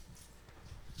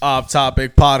Off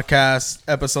Topic Podcast,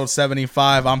 episode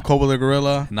 75. I'm Kobo the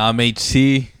Gorilla. And I'm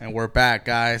HC. And we're back,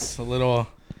 guys.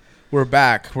 We're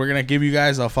back. We're going to give you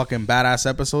guys a fucking badass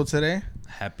episode today.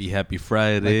 Happy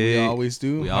Friday. Like we always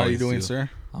do. How are you doing, sir?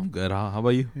 I'm good. How about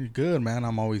you? You're good, man.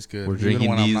 I'm always good. We're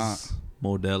drinking these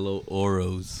Modelo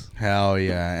Oros. Hell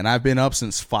yeah. And I've been up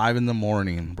since 5 in the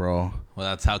morning, bro. Well,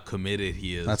 that's how committed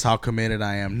he is. That's how committed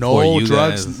I am. No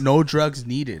drugs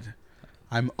needed.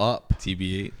 I'm up.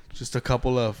 TBH. Just a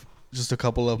couple of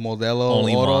Modelo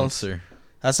Only Oros. Monster.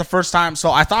 That's the first time. So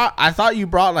I thought you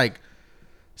brought like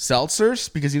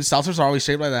seltzers because seltzers are always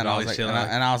shaped like that.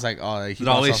 And I was like, oh, they're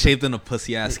always shaped in a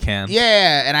pussy ass can.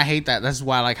 Yeah, and I hate that. That's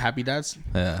why I like Happy Dads.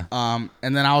 Yeah.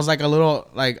 And then I was like a little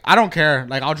like I don't care.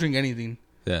 Like I'll drink anything.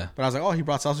 Yeah. But I was like, oh, he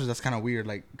brought seltzers. That's kind of weird.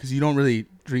 Like because you don't really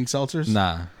drink seltzers.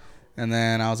 Nah. And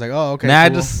then I was like, oh, okay. Nah,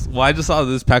 cool. I just saw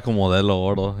this pack of Modelo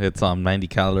Oro. It's 90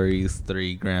 calories,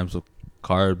 3 grams of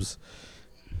carbs,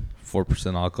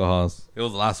 4% alcohol. It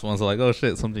was the last one, so like, oh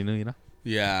shit, something new, you know?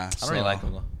 Yeah. I don't really like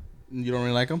them though. You don't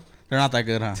really like them? They're not that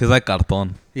good, huh? Tastes like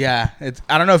carton. Yeah.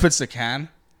 I don't know if it's the can.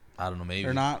 I don't know, maybe.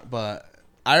 Or not, but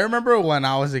I remember when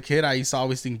I was a kid, I used to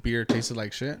always think beer tasted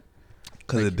like shit.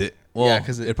 Because it did. Well, yeah,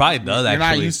 because it probably does, you're actually.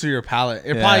 You're not used to your palate.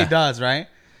 It probably does, right?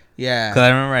 Yeah. Because I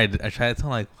remember I tried to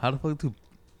tell him, like, how the fuck do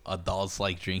adults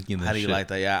like drinking this shit? How do you like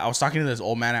that? Yeah. I was talking to this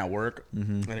old man at work,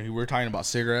 and we were talking about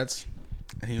cigarettes,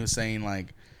 and he was saying,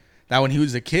 like, that when he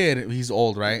was a kid, he's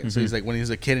old, right? Mm-hmm. So he's like, when he was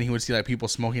a kid and he would see, like, people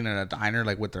smoking at a diner,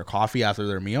 like, with their coffee after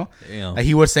their meal. Damn. Like,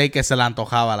 he would say que se le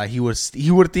antojaba. Like, he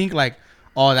would think, like,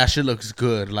 oh, that shit looks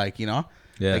good. Like, you know?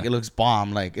 Yeah. Like, it looks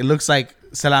bomb. Like, it looks like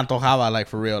se le antojaba, like,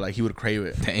 for real. Like, he would crave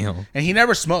it. Damn. And he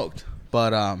never smoked.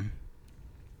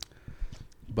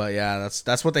 But yeah,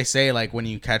 that's what they say. Like when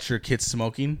you catch your kids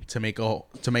smoking, to make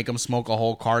them smoke a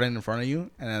whole carton in front of you,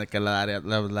 and then like le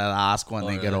asco and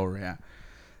they get over. Yeah,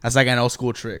 that's like an old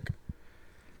school trick.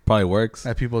 Probably works.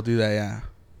 That people do that. Yeah.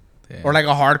 Damn. Or like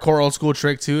a hardcore old school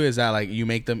trick too is that like you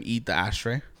make them eat the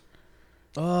ashtray.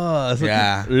 Oh,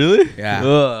 yeah. Really? Yeah.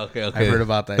 Oh, okay. I've heard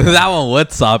about that. Yeah. That one would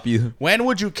stop you. When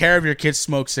would you care if your kids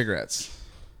smoke cigarettes?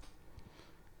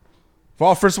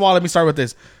 Well, first of all, let me start with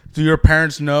this. Do your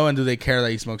parents know and do they care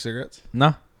that you smoke cigarettes?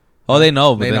 No. Oh, they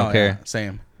know, but they don't care. Yeah,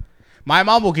 same. My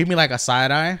mom will give me like a side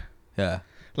eye. Yeah.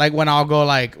 Like when I'll go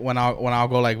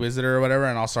visit her or whatever,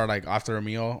 and I'll start like after a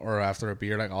meal or after a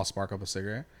beer, like I'll spark up a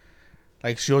cigarette.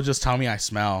 Like she'll just tell me I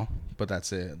smell, but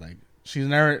that's it. Like she's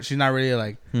not really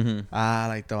like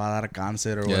like te va a dar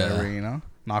cáncer or whatever, you know.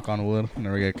 Knock on wood,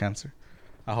 never get cancer.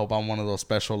 I hope I'm one of those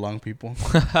special lung people.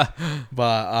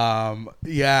 But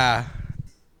yeah.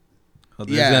 Well,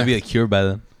 there's gonna be a cure by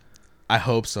then. I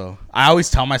hope so. I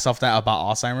always tell myself that about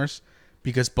Alzheimer's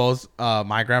because both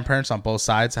my grandparents on both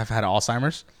sides have had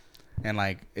Alzheimer's, and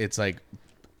like it's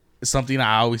something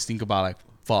I always think about. Like,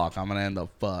 fuck, I'm gonna end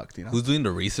up fucked. You know, who's doing the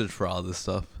research for all this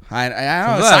stuff? I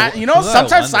know.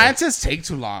 Sometimes scientists take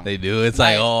too long. They do. It's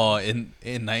like oh, in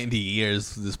 90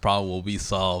 years this problem will be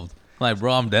solved. Like,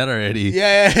 bro, I'm dead already.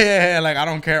 Yeah. Like, I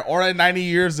don't care. Or in 90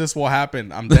 years this will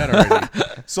happen. I'm dead already.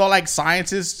 So like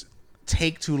scientists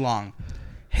take too long.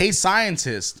 Hey,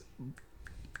 scientist,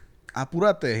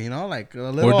 apúrate, you know, like a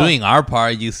little. We're doing our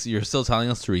part. You're still telling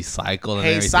us to recycle. And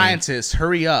everything. Scientists,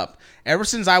 hurry up! Ever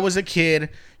since I was a kid,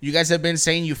 you guys have been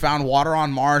saying you found water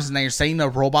on Mars, and then you're sending a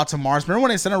robot to Mars. Remember when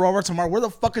they sent a robot to Mars? Where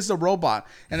the fuck is the robot?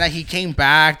 And that he came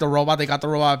back. The robot, they got the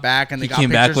robot back, and they got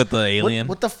pictures. He came back with the alien.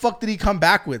 What the fuck did he come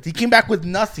back with? He came back with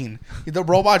nothing. The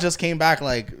robot just came back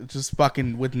like just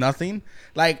fucking with nothing.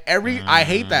 Like I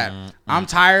hate that. I'm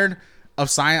tired of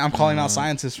science. I'm calling out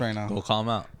scientists right now. Go call them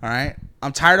out. All right.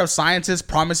 I'm tired of scientists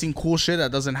promising cool shit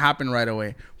that doesn't happen right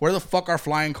away. Where the fuck are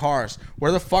flying cars?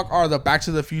 Where the fuck are the Back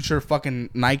to the Future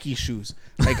fucking Nike shoes?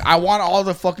 Like, I want all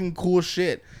the fucking cool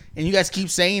shit. And you guys keep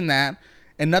saying that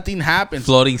and nothing happens.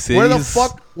 Floating cities.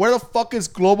 Where the fuck is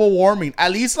global warming?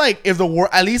 At least like if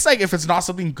it's not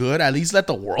something good, at least let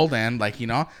the world end. Like, you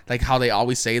know, like how they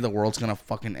always say the world's gonna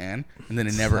fucking end and then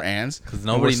it never ends. Because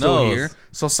nobody knows. Here.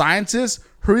 So scientists,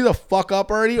 hurry the fuck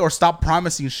up already or stop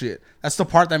promising shit. That's the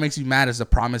part that makes me mad is the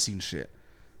promising shit.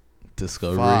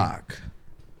 Discovery. Fuck.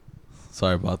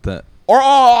 Sorry about that. Or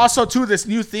also too, this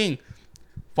new thing.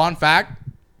 Fun fact.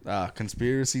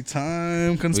 Conspiracy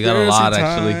time. We got a lot,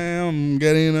 actually. I'm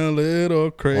getting a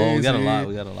little crazy. Oh, we got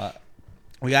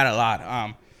a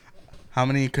lot. How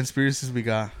many conspiracies we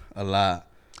got? A lot.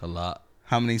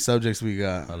 How many subjects we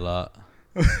got? A lot.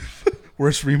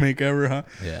 Worst remake ever, huh?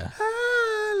 Yeah.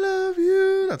 I love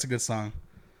you. That's a good song.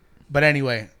 But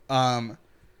anyway,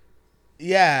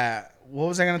 yeah. What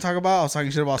was I gonna talk about? I was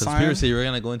talking shit about conspiracy. science. We're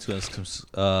gonna go into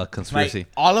a conspiracy. Like,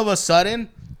 all of a sudden,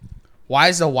 why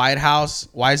is the White House,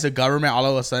 why is the government all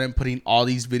of a sudden putting all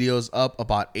these videos up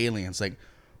about aliens? Like,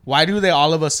 why do they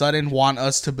all of a sudden want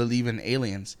us to believe in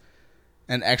aliens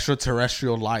and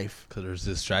extraterrestrial life? Because there's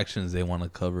distractions they want to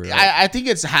cover. I think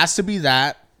it has to be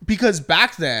that, because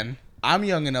back then, I'm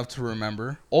young enough to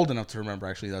remember, old enough to remember,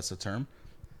 actually, that's the term.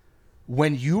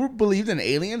 When you believed in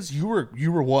aliens, you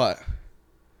were what?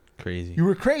 Crazy. You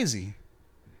were crazy.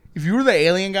 If you were the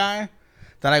alien guy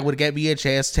that I would get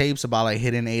VHS tapes about like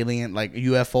hidden alien, like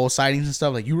UFO sightings and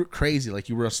stuff, like you were crazy. Like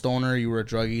you were a stoner, you were a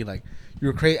druggie, like you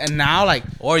were crazy. And now, like,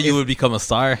 or you would become a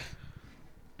star.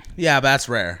 Yeah, but that's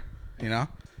rare, you know.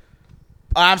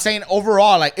 I'm saying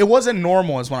overall, like it wasn't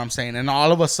normal, is what I'm saying. And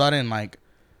all of a sudden, like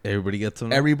everybody gets them.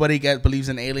 Believes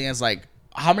in aliens. Like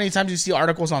how many times you see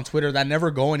articles on Twitter that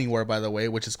never go anywhere, by the way,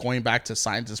 which is going back to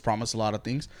scientists promise a lot of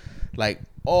things, like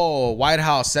White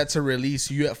House set to release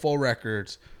UFO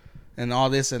records. And all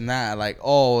this and that, like,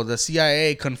 the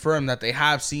CIA confirmed that they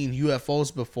have seen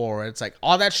UFOs before. It's like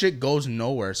all that shit goes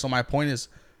nowhere. So my point is,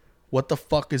 what the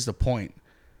fuck is the point?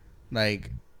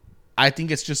 Like, I think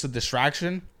it's just a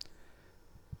distraction.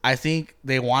 I think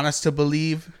they want us to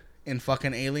believe in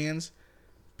fucking aliens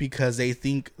because they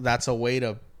think that's a way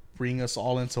to bring us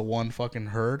all into one fucking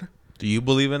herd. Do you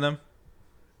believe in them?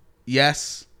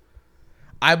 Yes.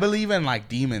 I believe in like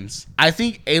demons. I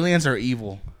think aliens are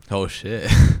evil. Oh shit.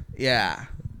 Yeah.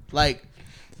 Like,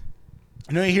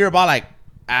 you know, you hear about like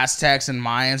Aztecs and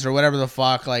Mayans or whatever the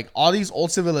fuck, like all these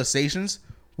old civilizations,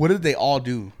 what did they all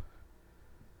do?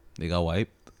 They got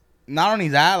wiped. Not only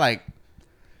that, like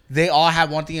they all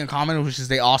have one thing in common, which is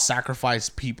they all sacrifice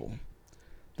people.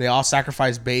 They all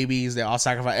sacrifice babies. They all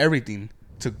sacrifice everything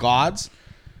to gods.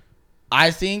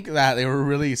 I think that they were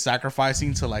really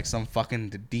sacrificing to like some fucking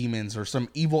demons or some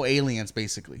evil aliens,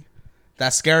 basically, that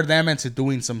scared them into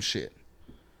doing some shit.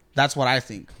 That's what I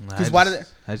think. I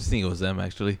just think it was them,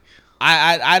 actually.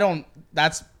 I don't.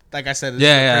 That's like I said.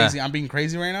 Crazy. I'm being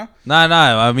crazy right now. No.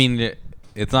 I mean,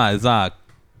 it's not.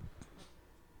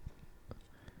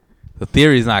 The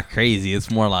theory's not crazy.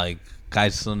 It's more like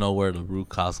guys just don't know where the root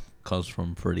cause comes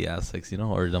from for the Aztecs, you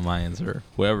know, or the Mayans or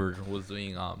whoever was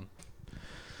doing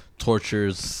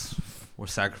tortures or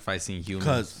sacrificing humans.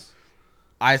 Because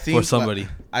I think for somebody,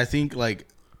 I think like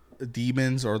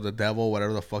demons or the devil,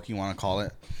 whatever the fuck you want to call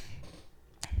it,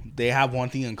 they have one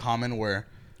thing in common where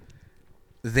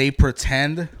they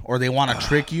pretend or they want to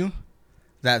trick you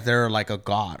that they're like a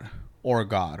god or a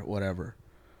god, whatever.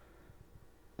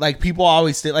 Like people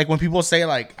always say, like when people say,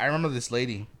 like I remember this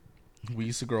lady, we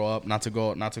used to grow up, not to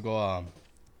go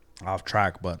off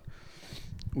track, but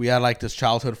we had like this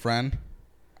childhood friend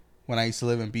when I used to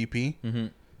live in BP. Mm-hmm.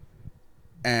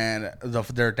 And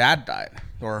their dad died,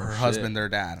 or her husband, their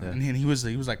dad, yeah. And he was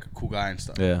like a cool guy and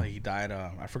stuff. Yeah, like he died.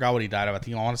 I forgot what he died of.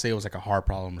 I want to say it was like a heart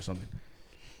problem or something.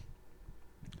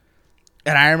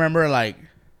 And I remember like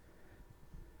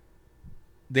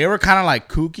they were kind of like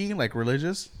kooky, like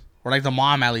religious, or like the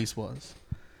mom at least was.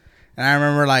 And I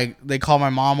remember like they called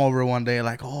my mom over one day,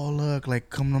 like, "Oh look,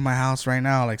 like come to my house right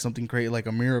now, like something crazy, like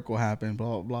a miracle happened,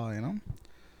 blah blah blah," you know.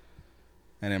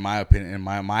 And in my opinion, in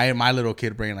my little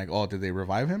kid brain, like, oh, did they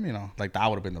revive him? You know, like that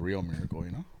would have been the real miracle, you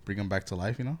know, bring him back to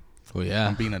life, you know. Oh yeah,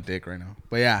 I'm being a dick right now,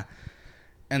 but yeah.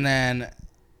 And then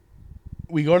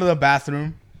we go to the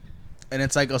bathroom, and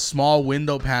it's like a small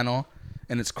window panel,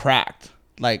 and it's cracked.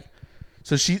 Like,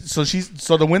 so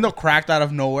the window cracked out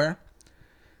of nowhere,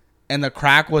 and the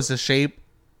crack was the shape.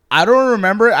 I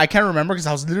can't remember because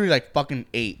I was literally like fucking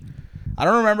 8. I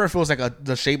don't remember if it was like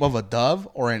the shape of a dove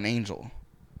or an angel.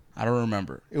 I don't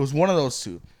remember. It was one of those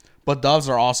two. But doves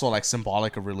are also like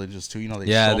symbolic of religious too. You know,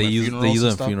 they use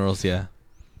them in funerals, yeah.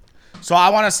 So I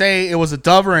want to say it was a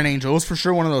dove or an angel. It was for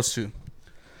sure one of those two.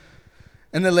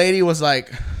 And the lady was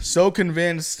like so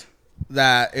convinced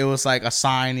that it was like a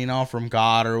sign, you know, from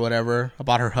God or whatever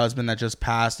about her husband that just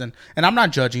passed. And I'm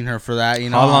not judging her for that, you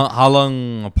know. How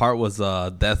long apart was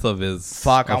the death of his...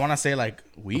 I want to say like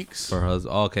weeks. For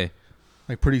husband. Oh, okay.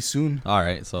 Like pretty soon. All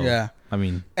right, so... Yeah. I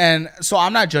mean, and so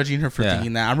I'm not judging her for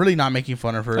thinking that. I'm really not making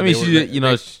fun of her. I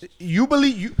mean, you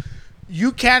believe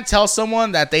you can't tell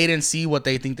someone that they didn't see what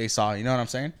they think they saw. You know what I'm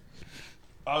saying?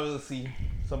 Obviously,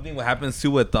 something what happens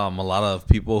too with a lot of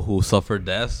people who suffer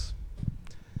deaths.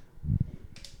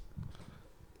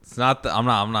 It's not. I'm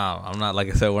not. Like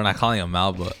I said, we're not calling them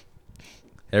out, but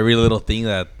every little thing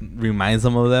that reminds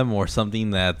them of them or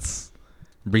something that's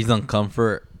brings them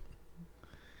comfort,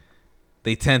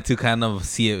 they tend to kind of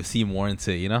see more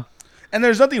into it, you know? And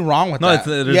there's nothing wrong with that.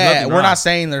 We're not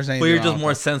saying there's anything wrong. But you're just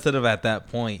more sensitive at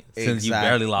that point since you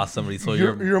barely lost somebody. So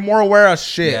you're more aware of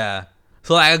shit. Yeah.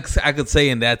 So I could say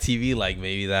in that TV, like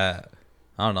maybe that,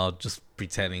 I don't know, just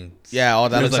pretending. Yeah, oh,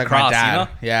 that there's looks a like cross, my dad. you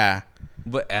know? Yeah.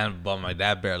 But my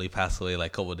dad barely passed away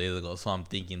like a couple of days ago, so I'm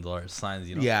thinking there are signs,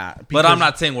 you know. Yeah. But I'm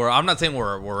not saying we're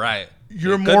right.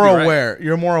 You're more aware. Right.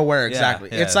 You're more aware, exactly.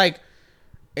 Yeah.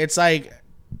 It's like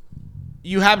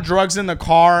you have drugs in the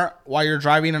car while you're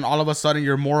driving, and all of a sudden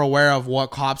you're more aware of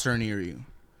what cops are near you.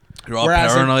 You're all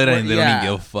paranoid and they don't even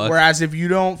give a fuck. Whereas if you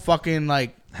don't fucking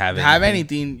like have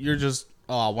anything, you're just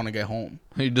I want to get home.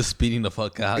 You're just speeding the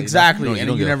fuck out. Exactly, you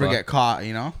and you never get caught,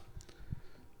 you know?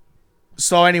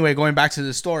 So anyway, going back to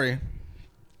the story.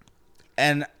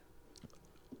 And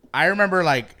I remember,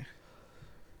 like,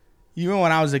 even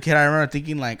when I was a kid, I remember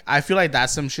thinking, like, I feel like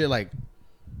that's some shit like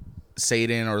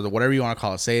Satan or whatever you want to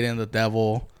call it. Satan, the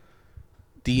devil,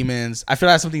 demons. I feel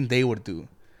like that's something they would do.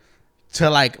 To,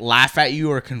 like, laugh at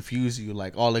you or confuse you.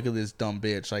 Like, oh, look at this dumb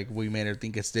bitch. Like, we made her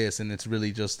think it's this. And it's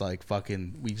really just, like,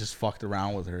 we just fucked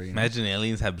around with her. You know? Imagine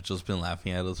aliens have just been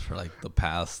laughing at us for, like, the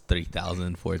past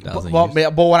 3,000, 4,000 years.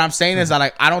 But what I'm saying is that,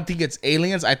 like, I don't think it's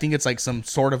aliens. I think it's, like, some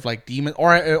sort of, like, demon.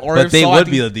 But they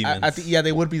would be the demons. I think, yeah,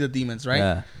 they would be the demons, right?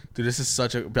 Yeah. Dude, this is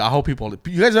such a... I hope people...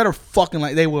 You guys better fucking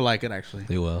like... They will like it, actually.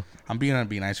 They will. I'm gonna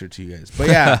be nicer to you guys. But,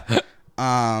 yeah.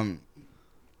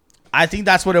 I think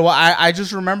that's what it was. I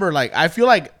just remember, like, I feel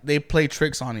like they play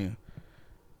tricks on you,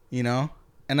 you know?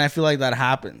 And I feel like that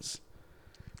happens.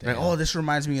 Like, oh, this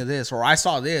reminds me of this. Or I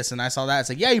saw this and I saw that. It's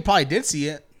like, yeah, you probably did see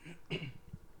it.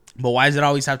 But why does it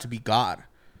always have to be God?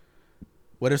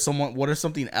 What if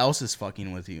something else is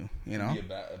fucking with you, you know? Could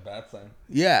be a bad sign.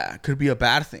 Yeah, could be a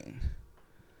bad thing.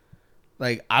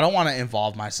 Like, I don't want to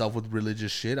involve myself with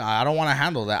religious shit. I don't want to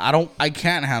handle that. I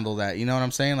can't handle that. You know what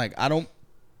I'm saying? Like,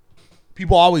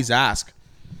 people always ask.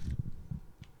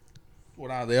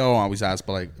 Well, they don't always ask,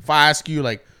 but, like, if I ask you,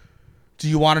 like, do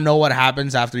you want to know what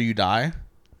happens after you die?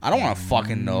 I don't want to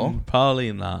fucking know.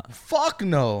 Probably not. Fuck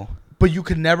no. But you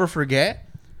could never forget.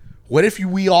 What if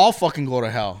we all fucking go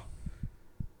to hell?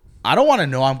 I don't want to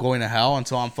know I'm going to hell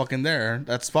until I'm fucking there.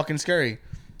 That's fucking scary.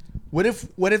 What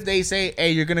if they say,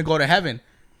 hey, you're going to go to heaven?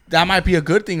 That might be a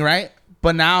good thing, right?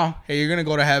 But now, hey, you're going to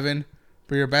go to heaven.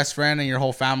 For your best friend and your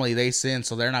whole family, they sin,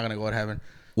 so they're not gonna go to heaven.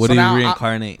 What do you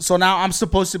reincarnate? So now I'm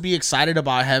supposed to be excited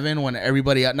about heaven when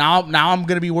everybody now I'm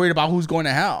gonna be worried about who's going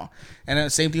to hell. And then the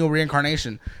same thing with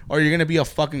reincarnation. Or you're gonna be a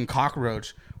fucking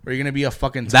cockroach. Or you're gonna be a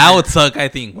fucking tiger. That would suck, I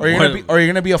think. Or you're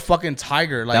gonna be a fucking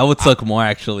tiger. Like, that would suck more,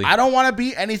 actually. I don't want to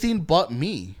be anything but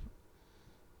me.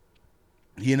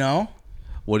 You know?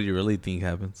 What do you really think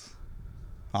happens?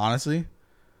 Honestly,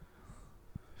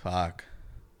 fuck.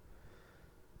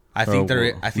 I think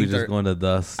going to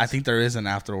dust. I think there is an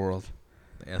afterworld.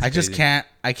 I just can't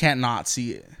not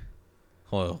see it.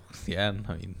 Well, yeah,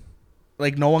 I mean,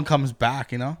 like, no one comes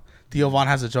back, you know? Theo Von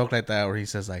has a joke like that where he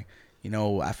says, like, you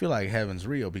know, I feel like heaven's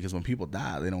real because when people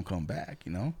die, they don't come back,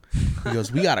 you know? He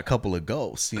goes, we got a couple of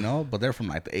ghosts, you know, but they're from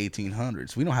like the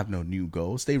 1800s. We don't have no new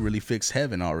ghosts. They really fixed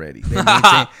heaven already.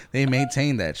 They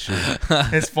maintain that shit.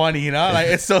 It's funny, you know? Like,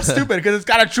 it's so stupid because it's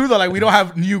kind of true, though. Like, we don't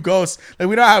have new ghosts. Like,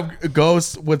 we don't have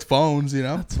ghosts with phones, you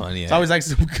know? That's funny. It's always like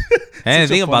some... I didn't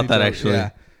think about that, joke. Actually. Yeah.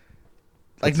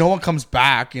 Like, no one comes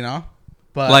back, you know?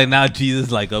 But like, now Jesus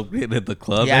like upgraded the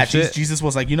club. Yeah, and shit. Jesus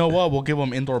was like, you know what? We'll give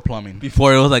them indoor plumbing.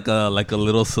 Before it was like a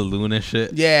little saloon and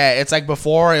shit. Yeah, it's like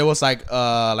before it was like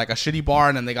a shitty bar,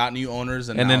 and then they got new owners,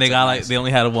 and then they got like they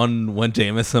only had one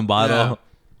Jameson bottle, yeah.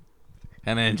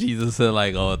 And then Jesus said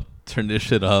like, oh, turn this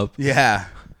shit up. Yeah,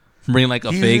 bring like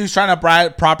a fake. He's trying to buy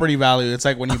property value. It's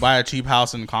like when you buy a cheap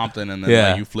house in Compton, and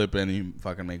then like, you flip it and you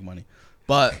fucking make money.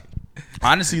 But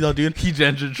honestly, though, dude, he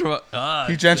gentrified.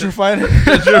 He gentrified.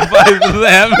 Gentrified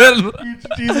heaven.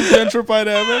 Jesus gentrified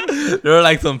heaven. There were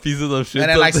like some pieces of shit.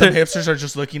 And then like some hipsters are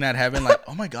just looking at heaven, like,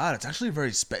 oh my god, it's actually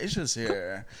very spacious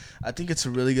here. I think it's a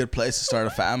really good place to start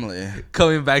a family.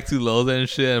 Coming back to Lowe's and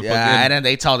shit. And then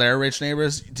they tell their rich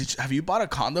neighbors, have you bought a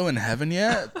condo in heaven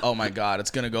yet? Oh my god,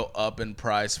 it's gonna go up in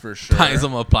price for sure. Buying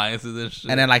some appliances and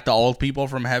shit. And then like the old people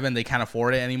from heaven, they can't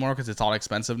afford it anymore because it's all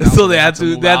expensive now. So they have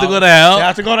to go to hell. They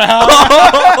have to go to hell.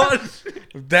 Oh,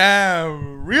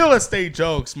 damn, real estate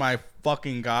jokes, my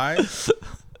fucking guy.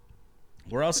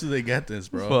 Where else do they get this,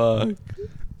 bro? Fuck,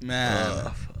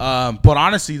 man. But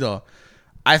honestly, though,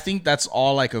 I think that's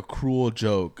all like a cruel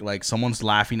joke. Like someone's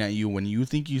laughing at you when you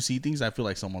think you see things. I feel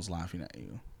like someone's laughing at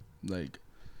you. Like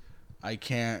I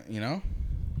can't, you know.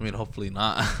 I mean, hopefully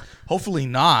not. Hopefully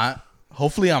not.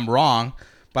 Hopefully I'm wrong.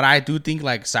 But I do think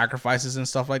like sacrifices and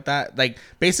stuff like that. Like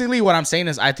basically what I'm saying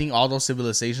is I think all those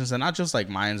civilizations, and not just like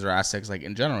Mayans or Aztecs, like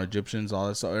in general, Egyptians, all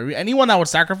that stuff. Anyone that would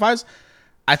sacrifice,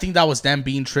 I think that was them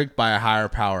being tricked by a higher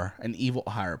power, an evil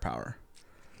higher power.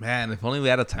 Man, if only we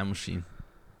had a time machine.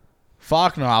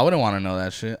 Fuck no, I wouldn't want to know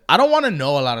that shit. I don't want to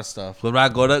know a lot of stuff. What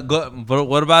about But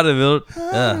what about if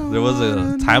there was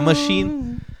a time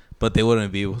machine, but they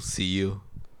wouldn't be able to see you?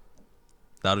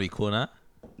 That would be cool, not?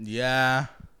 Yeah.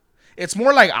 It's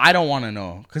more like I don't want to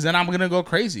know, because then I'm going to go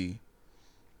crazy.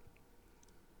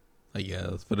 I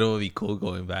guess, but it would be cool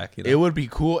going back. You know? It would be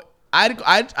cool.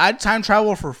 I'd time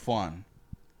travel for fun.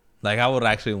 Like, I would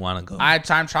actually want to go. I'd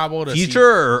time travel to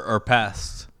future or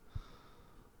past?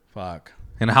 Fuck.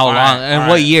 And how long? And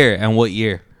what year? And what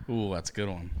year? Ooh, that's a good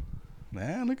one.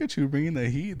 Man, look at you bringing the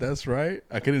heat. That's right.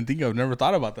 I couldn't think. I've never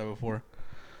thought about that before.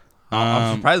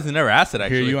 I'm surprised we never asked it,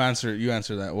 actually. Here, you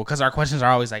answer that. Well, because our questions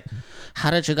are always like, how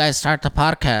did you guys start the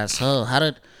podcast?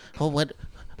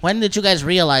 When did you guys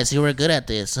realize you were good at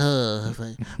this?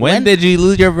 When did you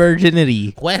lose your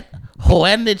virginity?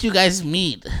 When did you guys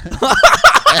meet?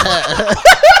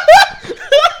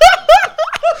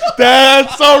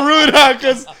 That's so rude,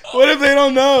 because what if they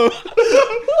don't know?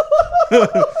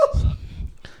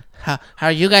 How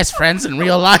are you guys friends in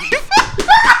real life?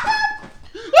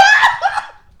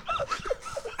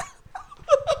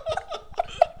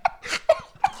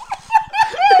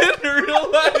 In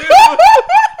real life?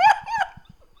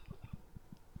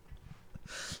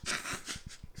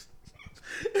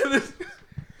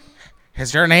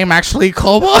 Is your name actually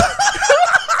Koba?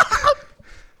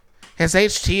 Is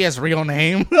HT his real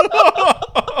name?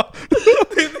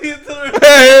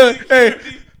 Hey.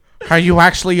 Are you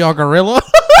actually a gorilla?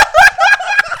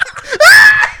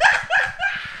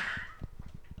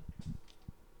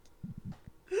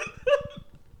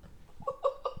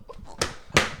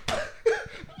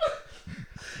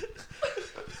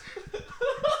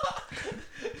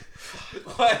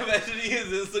 Why imagine his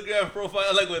Instagram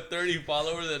profile like with 30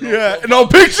 followers and no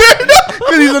picture?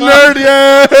 Because he's a nerd,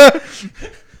 yeah.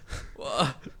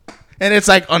 And it's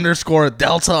like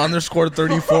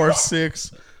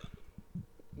 _Delta_34_6.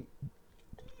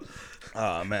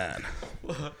 Oh, man.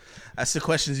 That's the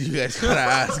questions you guys gotta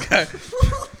ask.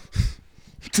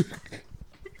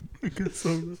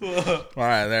 All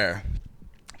right, there.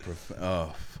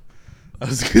 Oh, that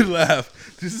was a good laugh.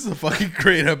 This is a fucking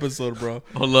great episode, bro.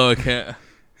 Hold on, I can't.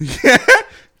 Yeah?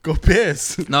 Go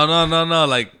piss. No.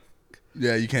 Like,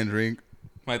 yeah, you can't drink.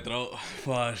 My throat.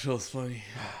 Wow, that was funny.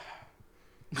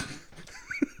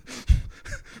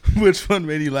 Which one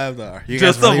made you laugh, though? You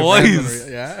just the voice.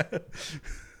 Yeah.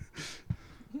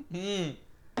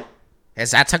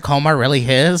 Is that Tacoma really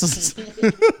his?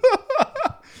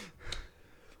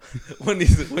 when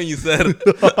you said,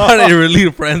 "Are they really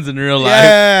friends in real life?"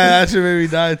 Yeah, that shit made me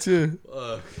die too.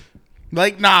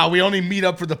 Like, nah, we only meet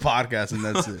up for the podcast and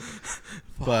that's it.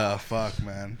 But fuck,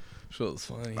 man. Shit was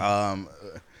funny.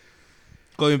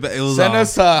 Going back, it was send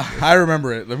us. I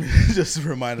remember it. Let me just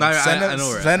remind us.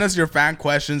 Send us your fan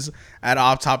questions at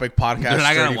Off Topic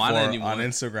PodcastTopics on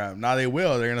Instagram. Now they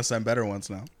will. They're gonna send better ones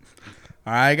now.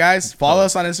 All right, guys. Follow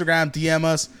us on Instagram. DM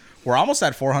us. We're almost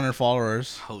at 400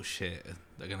 followers. Oh shit!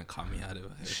 They're gonna call me out of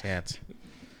it. Shit.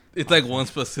 It's like one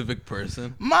specific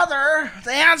person. Mother,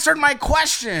 they answered my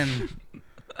question.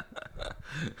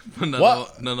 None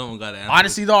of them got answered.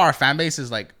 Honestly, though, our fan base is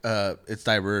like, it's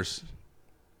diverse.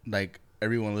 Like,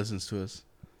 everyone listens to us.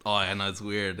 Oh, I know, it's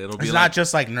weird. It's not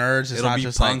just like nerds. It's not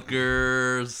just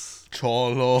punkers, like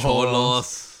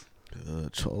cholos.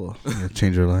 Cholo.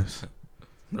 Change your lives.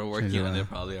 They're working on it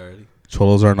probably already.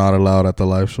 Cholos are not allowed at the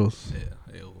live shows. Yeah.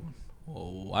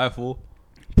 Why, fool?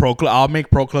 I'll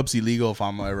make pro clubs illegal if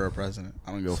I'm ever a president.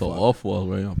 I don't give a fuck. So awful,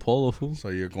 right? A polo, fool. So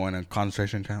you're going to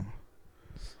concentration camp?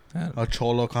 A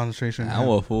cholo concentration camp? I'm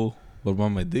a fool. What about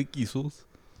my dickies, fools?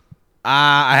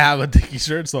 I have a dickie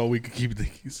shirt, so we could keep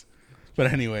dickies.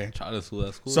 But anyway. That's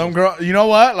cool. Some girl, you know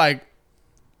what? Like,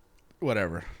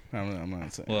 whatever. I'm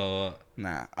not saying. Well,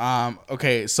 nah.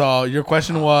 Okay, so your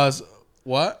question was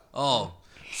what? Oh,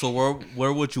 so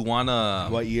where would you wanna?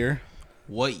 What year?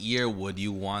 What year would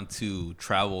you want to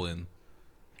travel in?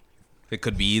 It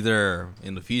could be either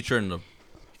in the future, in the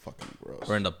fucking gross,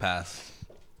 or in the past.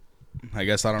 I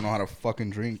guess I don't know how to fucking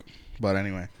drink, but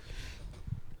anyway,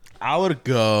 I would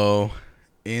go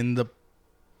in the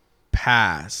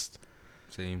past.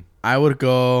 Same. I would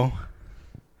go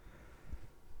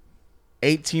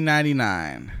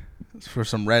 1899 for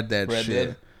some Red Dead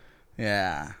shit.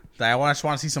 Yeah, I just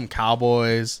want to see some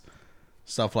cowboys,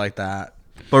 stuff like that.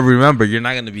 But remember, you're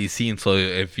not gonna be seen. So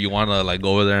if you wanna like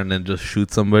go over there and then just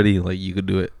shoot somebody, like you could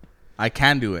do it. I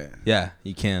can do it. Yeah,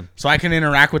 you can. So I can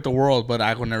interact with the world, but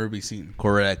I will never be seen.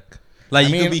 Correct. Like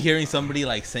you could be hearing somebody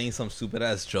like saying some stupid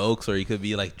ass jokes, or you could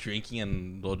be like drinking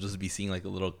and they'll just be seeing like a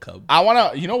little cub. I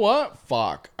wanna. You know what?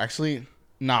 Fuck. Actually,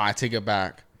 no. I take it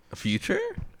back. A future?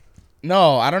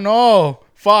 No, I don't know.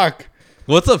 Fuck.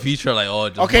 What's a future like? Oh,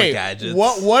 just more gadgets.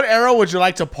 What era would you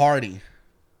like to party?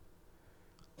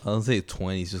 I don't say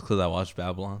 20s just because I watched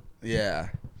Babylon. Yeah.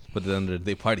 But then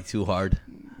they party too hard.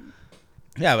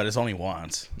 Yeah, but it's only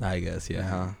once. I guess, yeah.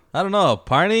 Huh? I don't know.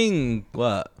 Partying,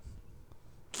 what?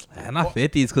 Not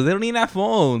 50s because they don't even have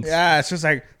phones. Yeah, it's just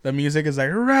like the music is like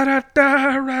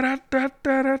ra-da-da,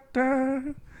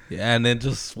 ra-da-da-da-da-da. Yeah, and then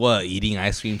just what? Eating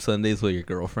ice cream sundaes with your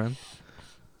girlfriend?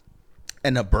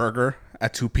 And a burger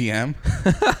at 2 p.m.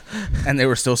 And they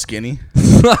were still skinny.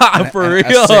 For real?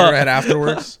 A cigarette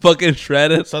afterwards. Fucking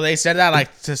shredded. So they said that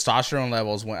like testosterone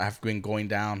levels have been going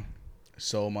down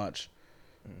so much.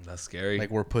 That's scary. Like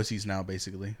we're pussies now,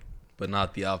 basically. But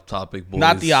not the Off Topic boys.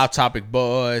 Not the Off Topic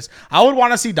boys. I would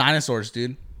want to see dinosaurs,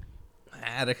 dude.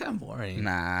 Nah, they're kind of boring.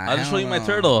 Nah. I'll just show you my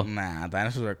turtle. Nah,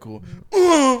 dinosaurs are cool.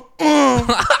 What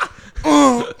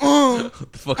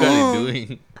the fuck are they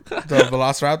doing? The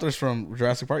Velociraptors from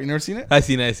Jurassic Park. You never seen it? I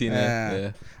seen it.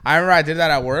 Yeah. I remember I did that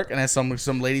at work, and then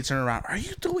some lady turned around. Are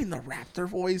you doing the raptor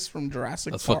voice from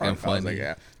Jurassic Park? That's fucking funny. I was like,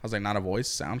 yeah. I was like, not a voice,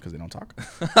 sound, because they don't talk.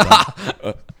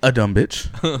 A dumb bitch.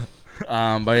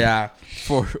 But yeah,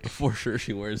 for sure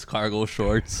she wears cargo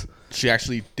shorts. she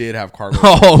actually did have cargo.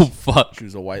 Oh fuck! She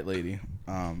was a white lady.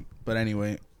 But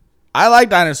anyway, I like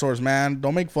dinosaurs, man.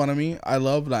 Don't make fun of me. I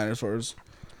love dinosaurs.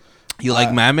 You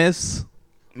like mammoths?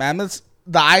 Mammoths.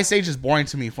 The Ice Age is boring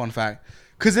to me. Fun fact,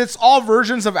 because it's all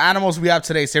versions of animals we have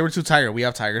today. Saber-tooth tiger, we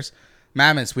have tigers.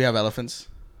 Mammoths, we have elephants.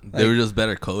 They were just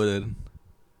better coated.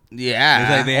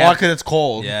 Yeah, because it's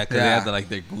cold. Yeah, because they had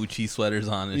their Gucci sweaters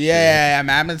on and shit. Yeah.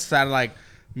 Mammoths had like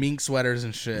mink sweaters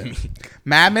and shit.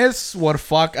 Mammoths would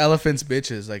fuck elephants'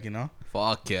 bitches, like, you know.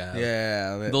 Fuck yeah.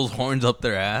 Yeah. Those horns up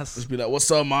their ass. Just be like,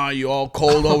 "What's up, ma? You all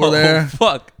cold over there?"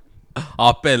 Fuck.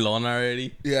 All pelon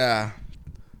already. Yeah.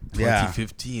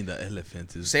 2015, the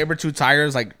elephant is Saber-tooth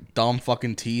tigers, like dumb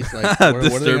fucking teeth. Like, what are they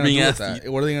gonna do with that?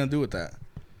 What are they gonna do with that?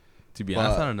 To be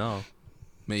honest, I don't know.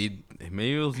 Maybe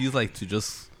it was used like to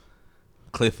just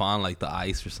cliff on like the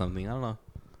ice or something. I don't know.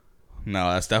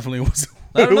 No, that's definitely was.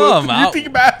 I don't know. You think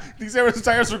about these saber-tooth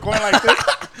tigers were going like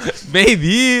this?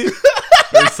 Maybe.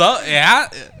 Yeah.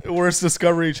 Worst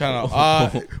Discovery Channel.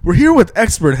 We're here with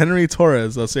expert Henry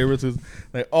Torres of Saber-tooth.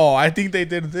 Like, I think they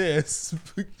did this.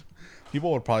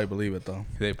 People would probably believe it though.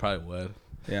 They probably would.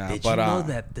 Yeah. Did you know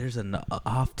that there's an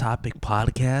Off Topic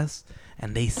podcast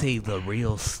and they say the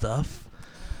real stuff?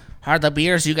 Are the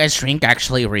beers you guys drink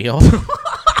actually real?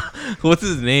 What's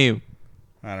his name?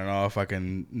 I don't know.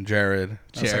 Fucking Jared.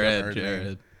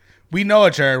 Jared. We know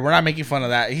it, Jared. We're not making fun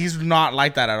of that. He's not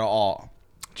like that at all.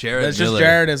 Jared. It's just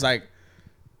Jared is like,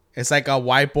 it's like a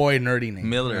white boy nerdy name.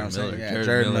 Miller. You know Yeah,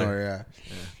 Jared Miller. Yeah.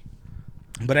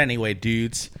 But anyway,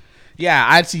 dudes. Yeah,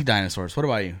 I'd see dinosaurs. What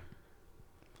about you?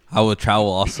 I would travel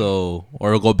also,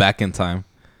 or go back in time.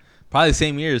 Probably the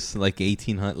same years, like late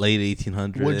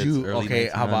 1800s. Would you? Early Okay,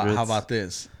 1900s. how about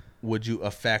this? Would you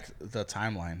affect the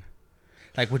timeline?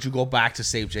 Like, would you go back to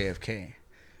save JFK?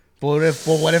 But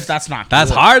what if that's not? That's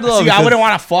good? hard though. See, I wouldn't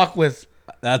want to fuck with.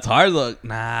 That's hard though.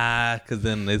 Nah, because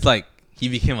then it's like he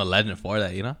became a legend for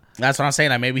that. You know. That's what I'm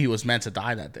saying. Like maybe he was meant to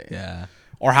die that day. Yeah.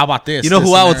 Or how about this? You know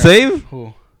who I would save?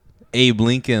 Who? Abe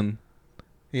Lincoln.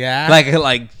 Yeah. Like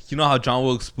you know how John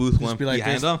Wilkes Booth went like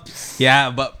behind him?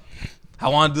 Yeah, but I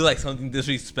want to do like something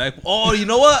disrespectful. Oh, you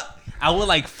know what? I would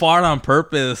like fart on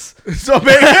purpose. So to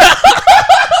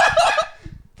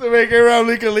make Abraham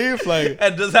Lincoln leave, like,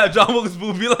 and just have John Wilkes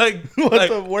Booth be like,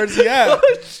 where's he at?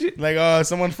 Like,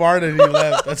 someone farted and he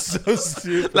left. That's so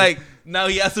stupid. Like now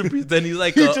he has to pretend he's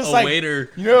like a like,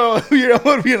 waiter. You know what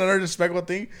would be another disrespectful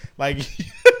thing? Like,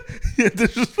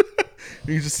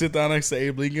 you just sit down next to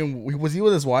Abe Lincoln. Was he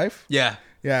with his wife? Yeah.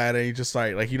 Yeah, and then you just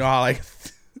like, you know how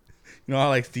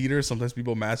like theater sometimes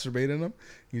people masturbate in them.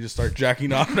 You just start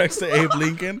jacking off next to Abe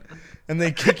Lincoln, and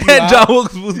they kick you out. John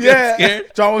Wilkes Booth gets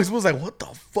scared. John Wilkes Booth's like, what the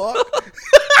fuck?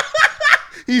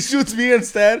 He shoots me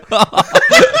instead.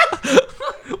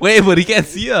 Wait, but he can't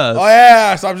see us. Oh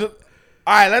yeah, so I'm just.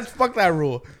 All right, let's fuck that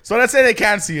rule. So let's say they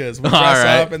can't see us. We dress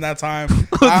up in that time.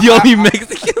 The only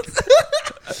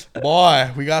Mexicans.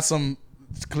 Boy, we got some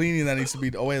cleaning that needs to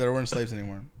be. Oh wait, there weren't slaves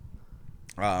anymore.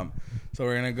 So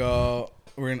we're gonna go.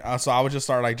 So I would just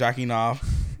start like jacking off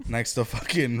next to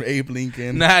fucking Abe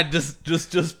Lincoln. Nah, just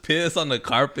piss on the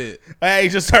carpet. Hey,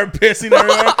 just start pissing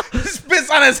everywhere. Just piss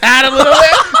on his hat a little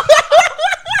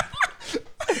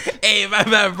bit. Hey, my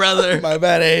bad, brother. My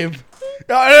bad, Abe.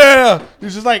 No.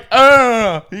 He's just like,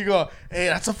 You go, hey,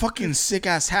 that's a fucking sick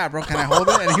ass hat, bro. Can I hold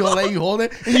it? And he'll let you hold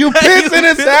it. And you piss in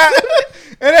his hat.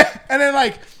 And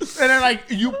then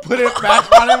you put it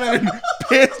back on him and then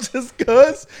piss just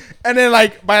goes. And then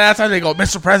like by that time they go,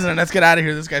 Mr. President, let's get out of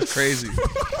here. This guy's crazy.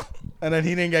 And then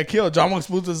he didn't get killed. John Wilkes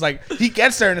Booth was like, he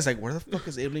gets there and it's like, where the fuck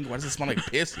is Abe Lincoln? Why does it smell like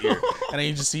piss here? And then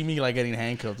you just see me like getting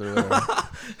handcuffed or whatever.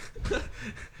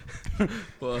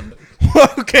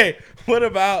 Okay, what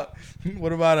about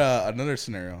another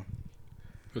scenario?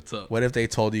 What's up? What if they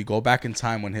told you go back in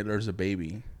time when Hitler's a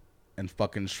baby and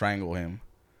fucking strangle him?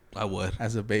 I would.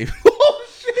 As a baby. Oh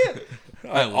shit!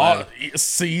 I would.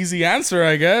 It's the easy answer,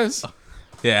 I guess.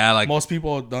 Yeah, like most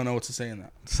people don't know what to say in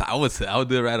that. So I would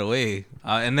do it right away,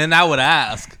 and then I would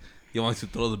ask, you want me to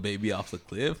throw the baby off the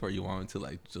cliff, or you want me to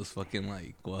like just fucking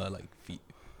like what, like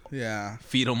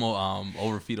feed him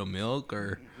overfeed him milk,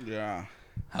 or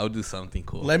I would do something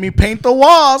cool. Let me paint the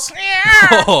walls.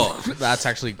 Oh, that's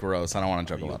actually gross. I don't want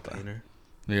to joke about that.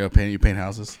 You paint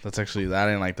houses. That's actually I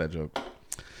didn't like that joke.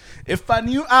 If I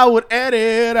knew I would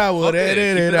edit, I would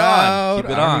edit it out.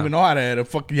 I don't even know how to edit.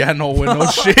 Fuck yeah, no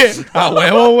shit. Ah,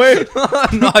 huevo, güey.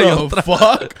 No, the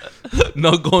fuck?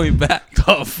 No going back.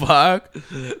 The fuck?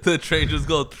 The train just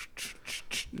go.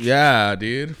 Yeah,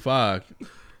 dude. Fuck.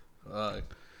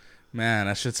 Man,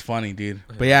 that shit's funny, dude.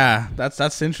 But yeah,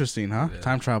 that's interesting, huh? Yeah.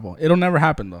 Time travel. It'll never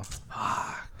happen though.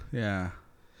 Yeah.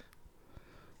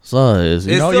 So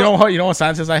you know what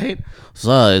scientists I hate?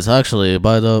 So it's actually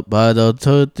by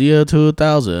the year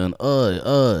 2000.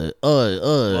 Oh,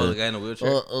 the guy in the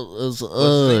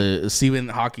wheelchair. Stephen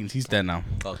Hawking. He's dead now.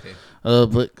 Okay.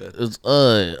 But it's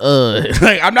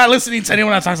like I'm not listening to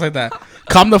anyone that talks like that.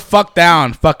 Calm the fuck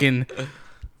down, fucking.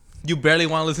 You barely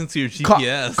want to listen to your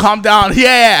GPS. Calm down.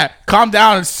 Yeah. Calm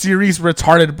down, series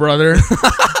retarded brother.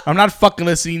 I'm not fucking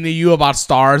listening to you about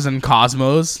stars and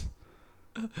cosmos.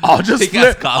 I'll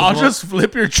just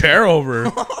flip your chair over.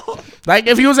 Like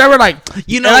if he was ever like,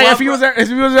 if he was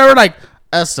ever like,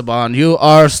 Esteban, you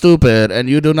are stupid and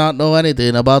you do not know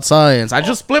anything about science. I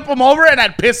just flip him over and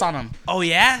I'd piss on him. Oh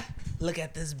yeah? Look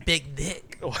at this big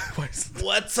dick.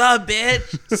 What's up,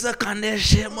 bitch? Suck on this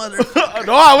shit, motherfucker.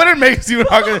 No, I wouldn't make Stephen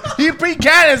Hawking. He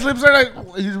can't. His lips are like,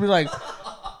 he'd be like,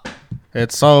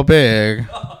 it's so big.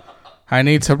 I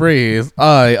need to breathe.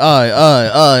 Like,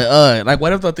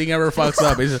 what if the thing ever fucks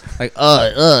up? He's just like,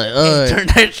 Hey, turn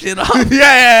that shit off.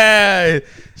 Yeah.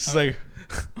 She's like,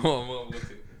 all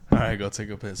right, go take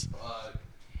a piss.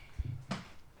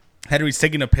 Henry's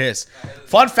taking a piss.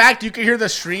 Fun fact, you can hear the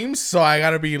streams, so I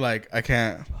gotta be like, I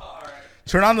can't.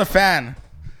 Turn on the fan.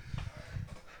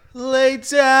 Lay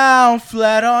down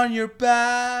flat on your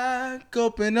back.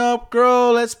 Open up,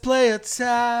 girl, let's play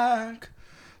attack.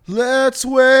 Let's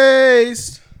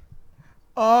waste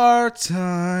our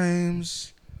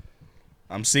times.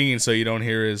 I'm singing so you don't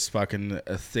hear his fucking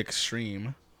thick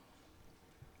stream.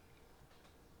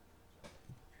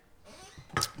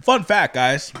 Fun fact,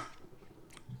 guys.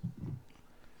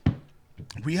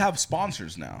 We have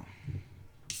sponsors now.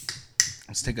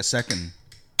 Let's take a second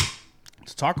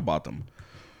to talk about them.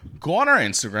 Go on our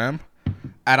Instagram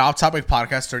at Off Topic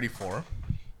Podcast34.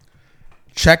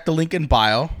 Check the link in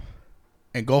bio.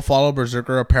 And go follow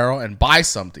Berserker Apparel and buy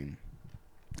something.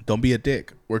 Don't be a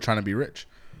dick. We're trying to be rich.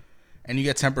 And you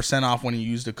get 10% off when you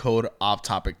use the code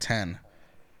OffTopic10.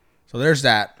 So there's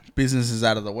that. Business is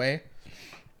out of the way.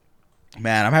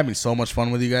 Man, I'm having so much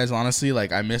fun with you guys, honestly.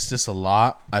 Like, I miss this a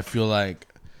lot. I feel like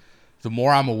the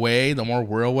more I'm away, the more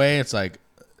we're away, it's like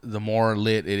the more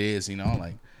lit it is, you know?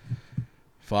 Like,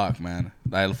 fuck, man.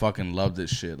 I fucking love this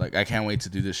shit. Like, I can't wait to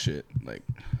do this shit. Like,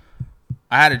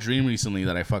 I had a dream recently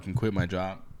that I fucking quit my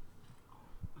job.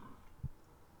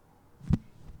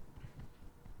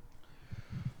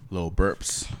 Little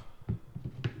burps.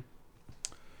 Do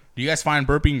you guys find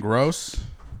burping gross?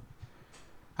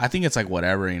 I think it's like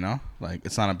whatever, you know? Like,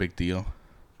 it's not a big deal.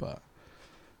 But,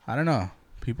 I don't know.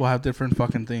 People have different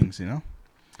fucking things, you know?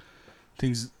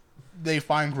 Things they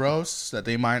find gross that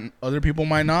other people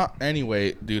might not.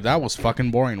 Anyway, dude, that was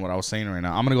fucking boring what I was saying right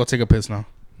now. I'm gonna go take a piss now.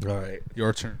 All right,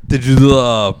 your turn. Did you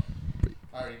do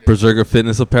Berserker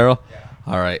Fitness Apparel? Yeah.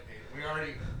 All right.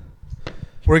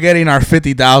 We're getting our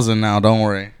 50,000 now. Don't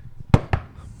worry.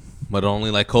 But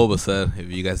only like Koba said, if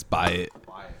you guys buy it.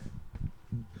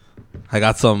 I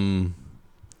got some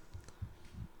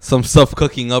stuff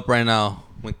cooking up right now.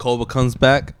 When Koba comes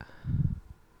back,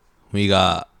 we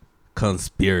got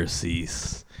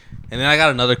conspiracies, and then I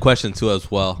got another question too as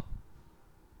well.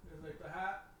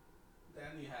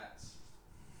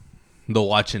 The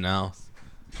watching now.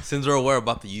 Since we're aware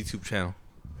about the YouTube channel.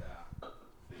 Yeah.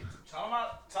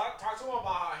 Talk to him about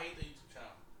how I hate the YouTube channel.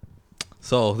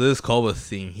 So this is Koba's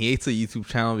thing. He hates the YouTube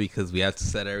channel because we have to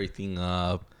set everything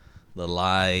up. The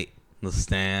light, the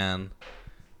stand,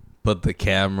 put the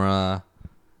camera,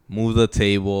 move the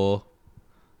table.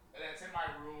 And it's in my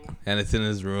room. And it's in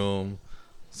his room.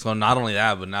 So not only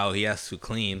that, but now he has to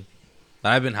clean.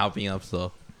 But I've been helping up,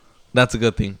 so That's a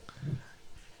good thing.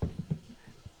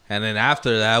 And then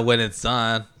after that, when it's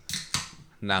done,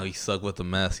 now he's stuck with the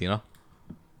mess, you know?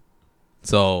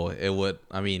 So it would,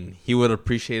 I mean, he would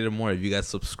appreciate it more if you guys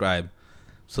subscribe.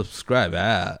 Subscribe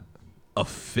at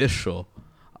official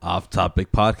Off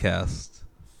Topic Podcast.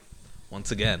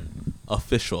 Once again,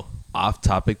 official Off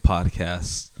Topic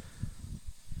Podcast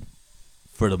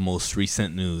for the most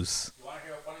recent news. You want to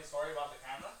hear a funny story about the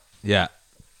camera? Yeah.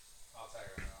 I'll tell you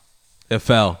right now. It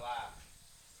fell.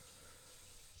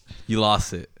 You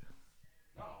lost it.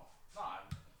 No,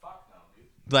 fuck no, dude.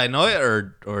 Do I know it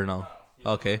or no?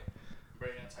 Okay. I'm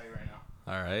ready to tell you right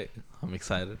now. All right. I'm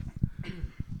excited.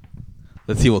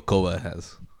 Let's see what Koba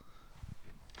has.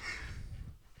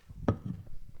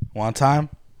 One time,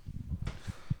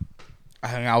 I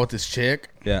hung out with this chick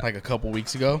Yeah. a couple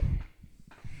weeks ago.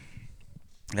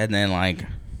 And then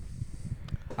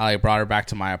I brought her back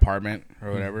to my apartment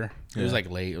or whatever. It was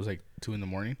late. It was 2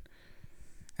 a.m.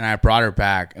 And I brought her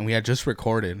back and we had just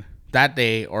recorded that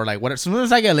day or whatever.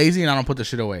 Sometimes I get lazy and I don't put the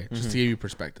shit away just to give you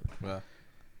perspective. Yeah.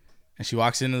 And she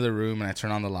walks into the room and I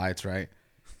turn on the lights, right?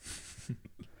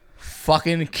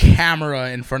 Fucking camera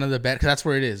in front of the bed because that's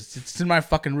where it is. It's in my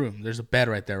fucking room. There's a bed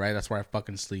right there, right? That's where I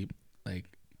fucking sleep.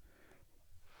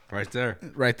 Right there.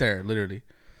 Right there, literally.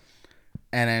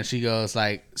 And then she goes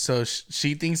so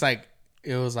she thinks it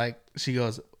was she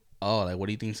goes, oh, what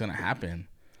do you think's gonna happen?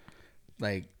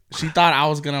 She thought I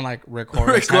was gonna record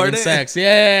us having sex.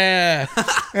 Yeah.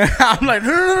 I'm like,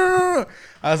 no.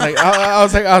 I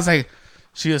was like,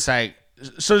 she was like,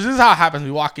 so this is how it happens.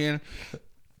 We walk in.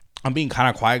 I'm being kind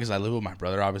of quiet because I live with my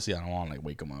brother. Obviously, I don't want to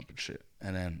wake him up and shit.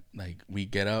 And then we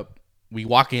get up, we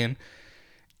walk in,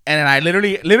 and then I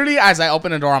literally as I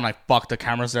open the door, I'm like, fuck, the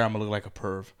camera's there. I'm gonna look like a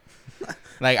perv.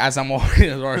 As I'm opening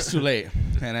the door, it's too late.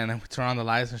 And then we turn on the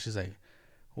lights, and she's like,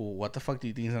 well, what the fuck do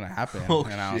you think is gonna happen?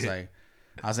 And I was like,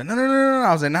 no. I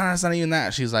was like, no, it's not even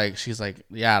that. She's like,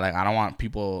 yeah, I don't want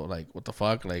people what the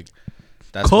fuck,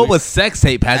 that's Koba's sex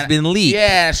tape has been leaked.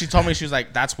 Yeah, she told me, she was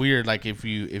like, that's weird, if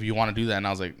you want to do that. And I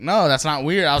was like, no, that's not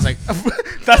weird. I was like,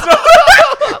 that's not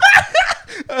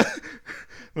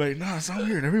no, it's not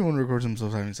weird. Everyone records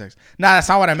themselves having sex. Nah, that's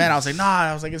not what I meant. I was like, nah.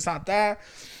 I was like, it's not that.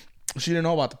 She didn't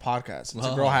know about the podcast.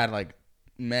 The girl had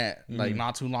met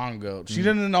not too long ago. She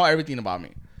didn't know everything about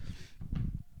me.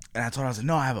 And I told her, I was like,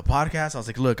 no, I have a podcast. I was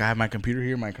like, look, I have my computer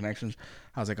here, my connections.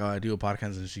 I was like, oh, I do a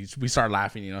podcast. And we started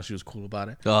laughing, she was cool about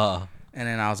it. And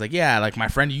then I was like, yeah, my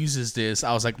friend uses this.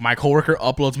 I was like, my coworker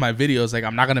uploads my videos.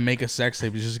 I'm not going to make a sex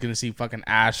tape. He's just going to see fucking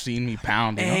Ash seeing me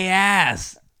pound. Hey,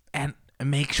 ass. And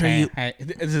make sure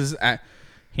this is, I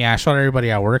showed everybody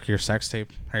at work your sex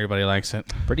tape. Everybody likes it.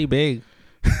 Pretty big.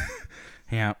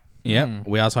 Yeah. Yep.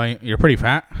 We all saw you. You're pretty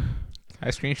fat. I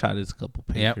screenshotted a couple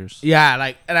pictures. Yep.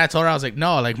 Yeah, and I told her, I was like,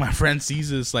 no, my friend sees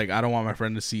this. I don't want my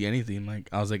friend to see anything.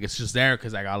 I was like, it's just there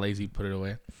because I got lazy, put it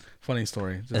away. Funny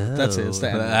story. That's it. It's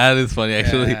that is funny,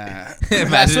 actually. Yeah.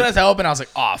 As soon as I opened, I was like,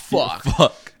 oh,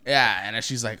 fuck. Yeah, and then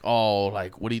she's like, oh,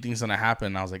 what do you think's gonna happen?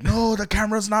 And I was like, no, the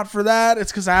camera's not for that.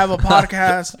 It's because I have a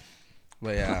podcast.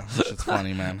 But yeah, it's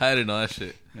funny, man. I didn't know that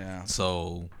shit. Yeah.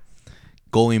 So,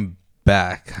 going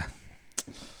back,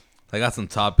 I got some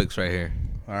topics right here.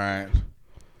 All right.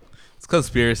 It's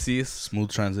conspiracies.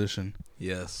 Smooth transition.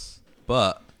 Yes.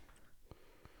 But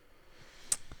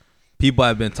people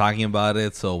have been talking about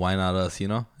it, so why not us,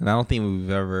 And I don't think we've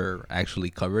ever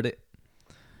actually covered it.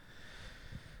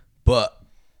 But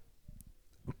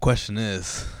the question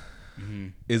is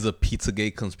a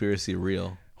Pizzagate conspiracy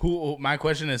real? My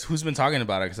question is, who's been talking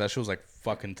about it? Because that show was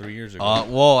fucking 3 years ago.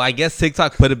 Well, I guess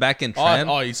TikTok put it back in trend.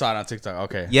 Oh, you saw it on TikTok.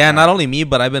 Okay. Yeah, not only me,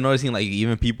 but I've been noticing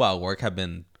even people at work have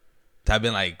been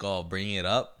bringing it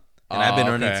up. And I've been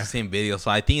running the same video.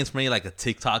 So I think it's mainly a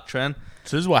TikTok trend.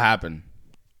 So this is what happened.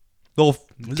 Well,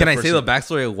 can I say the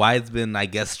backstory of why it's been, I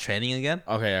guess, trending again?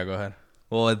 Okay, yeah, go ahead.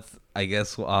 Well, it's, I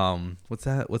guess, what's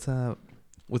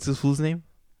this fool's name?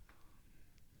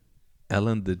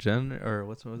 Ellen DeGeneres, or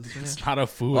what's his name? It's not a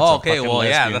fool. Oh, okay, well,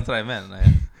 lesbian. Yeah, that's what I meant.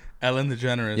 Ellen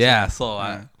DeGeneres. Yeah,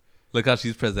 so look how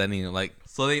she's presenting it.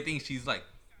 So they think she's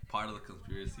part of the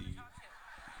conspiracy.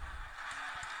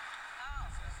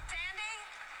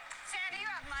 Sandy, you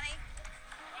have money.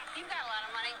 You've got a lot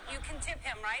of money. You can tip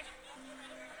him, right?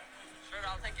 Sure,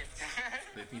 I'll take it.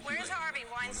 Where's Harvey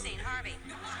Weinstein? Harvey.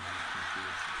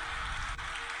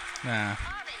 Nah.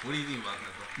 What do you think about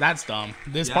that? That's dumb.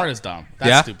 This part is dumb.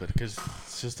 That's stupid because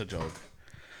it's just a joke.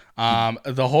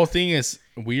 The whole thing is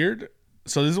weird.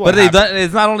 So this is what. But they've done.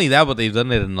 It's not only that, but they've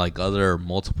done it in other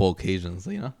multiple occasions.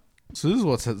 So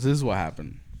this is what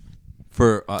happened.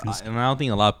 And I don't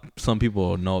think some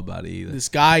people know about it either. This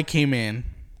guy came in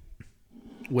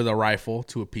with a rifle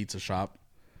to a pizza shop,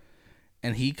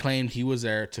 And he claimed he was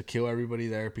there to kill everybody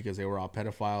there because they were all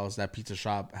pedophiles. That pizza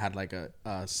shop had like a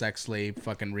sex slave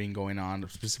fucking ring going on,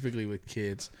 specifically with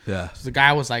kids. Yeah. So the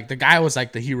guy was like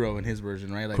the hero in his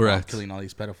version, right? Like, correct. Killing all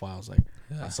these pedophiles. Like,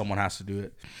 someone has to do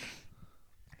it.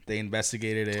 They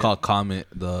investigated it. It's called Comet,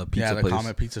 the pizza place.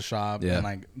 Comet Pizza Shop. Yeah. And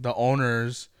like the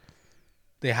owners,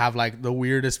 they have like the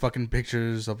weirdest fucking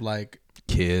pictures of like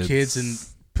kids in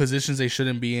positions they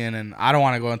shouldn't be in. And I don't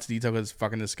want to go into detail because it's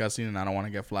fucking disgusting and I don't want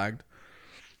to get flagged.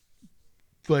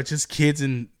 But just kids,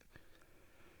 and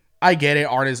I get it.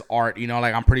 Art is art, you know.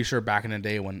 Like, I'm pretty sure back in the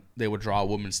day when they would draw a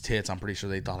woman's tits, I'm pretty sure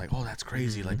they thought like, "Oh, that's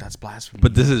crazy! Like, that's blasphemy."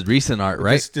 But this is recent art,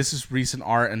 right? This is recent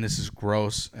art, and this is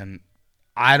gross. And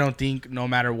I don't think, no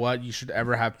matter what, you should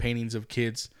ever have paintings of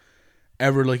kids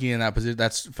ever looking in that position.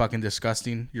 That's fucking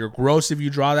disgusting. You're gross if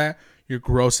you draw that. You're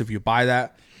gross if you buy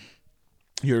that.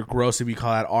 You're gross if you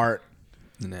call that art.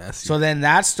 Nasty. So then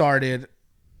that started.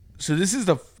 So this is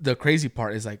the crazy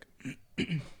part is like.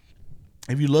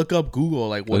 If you look up Google,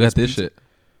 like what look at this shit.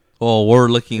 Oh, we're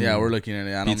looking. Yeah, we're looking at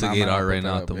it. Pizzagate art right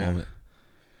now at the moment.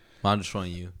 I'm just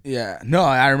showing you. Yeah, no,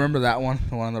 I remember that one,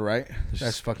 the one on the right.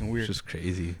 That's fucking weird. It's just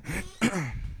crazy.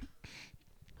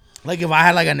 Like if I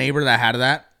had like a neighbor that had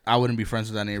that, I wouldn't be friends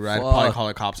with that neighbor. I'd probably call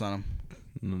the cops on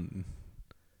him.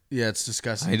 Yeah, it's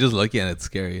disgusting. I just looking at it, it's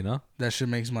scary, you know. That shit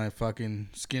makes my fucking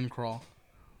skin crawl.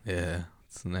 Yeah,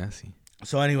 it's nasty.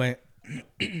 So anyway.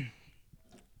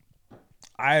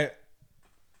 I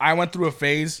went through a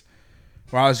phase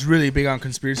where I was really big on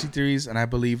conspiracy theories, and I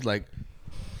believed like,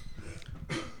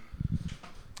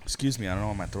 excuse me, I don't know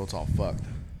why my throat's all fucked.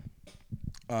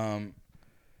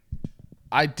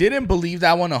 I didn't believe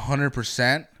that one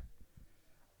 100%.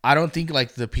 I don't think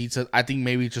like the pizza. I think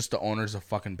maybe just the owner's a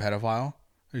fucking pedophile.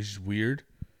 It's just weird,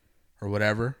 or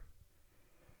whatever.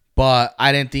 But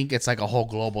I didn't think it's like a whole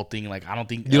global thing. Like, I don't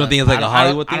think... You don't think it's like a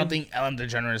Hollywood thing? I don't think Ellen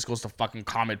DeGeneres goes to fucking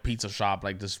Comet Pizza Shop,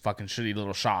 like this fucking shitty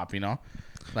little shop, you know?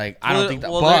 Like, I don't think that...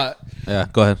 But... Yeah,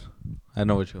 go ahead. I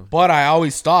know what you... But I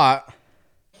always thought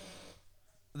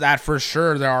that for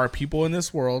sure there are people in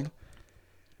this world,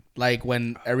 like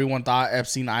when everyone thought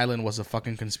Epstein Island was a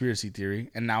fucking conspiracy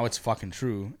theory, and now it's fucking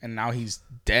true, and now he's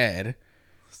dead,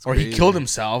 or he killed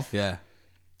himself. Yeah.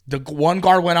 The one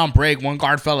guard went on break, one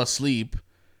guard fell asleep.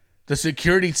 The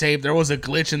security tape, there was a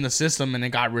glitch in the system and it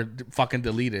got fucking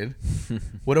deleted.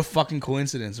 What a fucking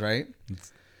coincidence, right?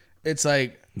 It's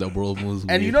like... The world moves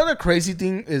And you know the crazy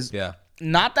thing is... Yeah.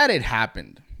 Not that it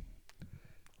happened.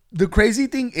 The crazy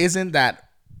thing isn't that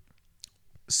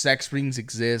sex rings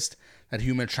exist, that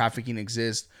human trafficking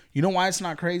exists. You know why it's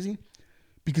not crazy?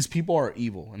 Because people are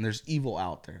evil and there's evil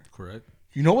out there. Correct.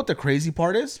 You know what the crazy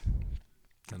part is?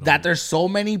 That there's so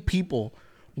many people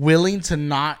willing to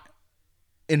not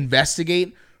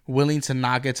investigate, willing to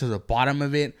not get to the bottom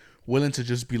of it, willing to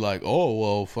just be like, oh,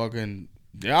 well, fucking,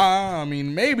 yeah, I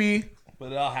mean, maybe.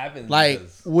 But it all happens. Like,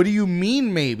 what do you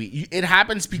mean maybe? It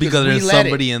happens because there's we let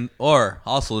somebody it. in, or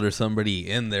also there's somebody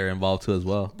in there involved too as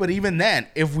well. But even then,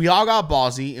 if we all got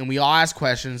ballsy and we all ask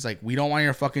questions, like, we don't want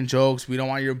your fucking jokes, we don't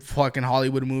want your fucking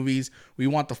Hollywood movies, we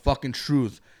want the fucking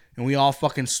truth, and we all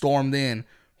fucking stormed in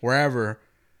wherever,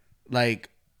 like,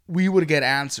 we would get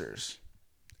answers.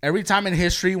 Every time in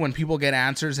history when people get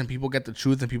answers and people get the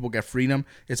truth and people get freedom,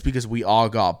 it's because we all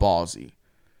got ballsy.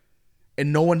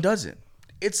 And no one does it.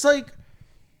 It's like,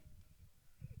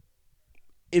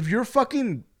 if your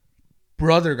fucking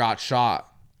brother got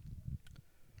shot,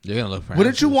 you're gonna look for wouldn't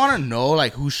answers. you want to know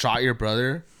like who shot your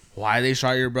brother? Why they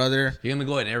shot your brother? You're gonna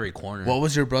go in every corner. What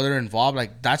was your brother involved?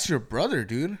 Like, that's your brother,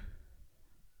 dude.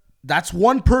 That's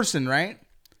one person, right?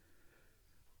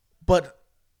 But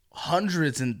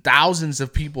hundreds and thousands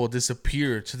of people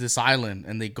disappear to this island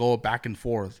and they go back and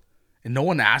forth and no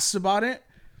one asks about it.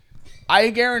 I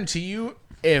guarantee you,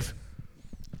 if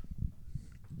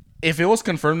it was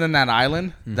confirmed in that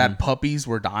island that puppies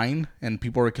were dying and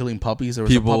people were killing puppies, there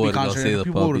was a puppy concert,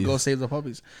 people would go save the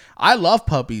puppies. I love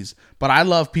puppies, but I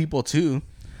love people too.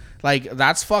 Like,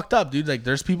 that's fucked up, dude. Like,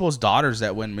 there's people's daughters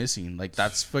that went missing. Like,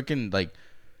 that's fucking, like...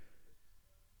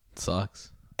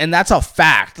 Sucks. And that's a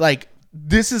fact. Like,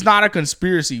 this is not a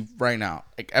conspiracy right now.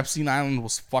 Like, Epstein Island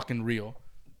was fucking real.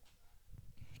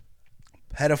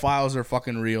 Pedophiles are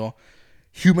fucking real.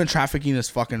 Human trafficking is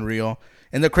fucking real.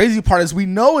 And the crazy part is we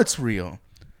know it's real.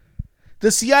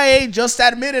 The CIA just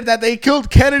admitted that they killed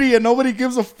Kennedy and nobody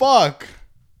gives a fuck.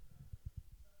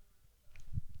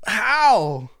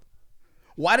 How?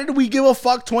 Why did we give a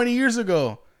fuck 20 years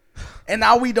ago? And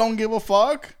now we don't give a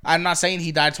fuck? I'm not saying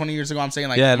he died 20 years ago. I'm saying,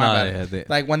 like,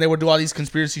 like when they would do all these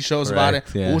conspiracy shows about it.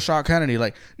 Yeah. Who shot Kennedy?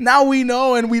 Like, now we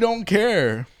know and we don't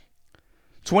care.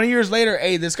 20 years later,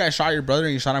 hey, this guy shot your brother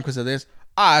and you shot him because of this.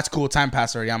 Ah, that's cool. Time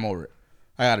passed already. I'm over it.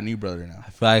 I got a new brother now. I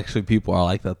feel like actually people are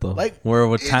like that though. Like where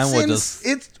with time will just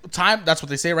it's time. That's what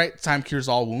they say, right? Time cures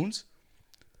all wounds.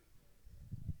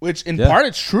 Which in part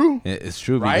it's true. It's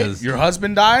true, right? because Your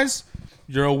husband dies.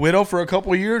 You're a widow for a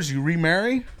couple of years. You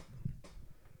remarry.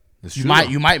 You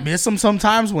might miss him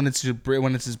sometimes when it's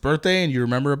his birthday and you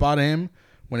remember about him.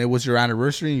 When it was your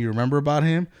anniversary and you remember about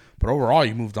him. But overall,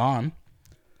 you moved on.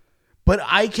 But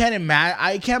I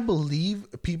can't believe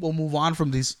people move on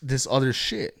from this other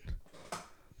shit.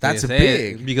 That's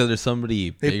big. Because there's somebody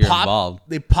bigger involved.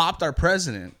 They popped our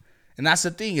president. And that's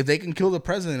the thing. If they can kill the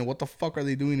president, what the fuck are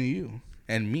they doing to you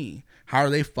and me? How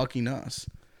are they fucking us?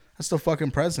 That's the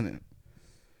fucking president.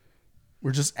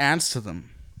 We're just ants to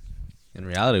them. In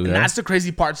reality, we and are. That's the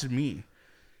crazy part to me.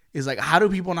 Is like, how do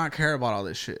people not care about all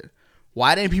this shit?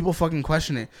 Why didn't people fucking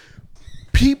question it?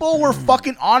 People were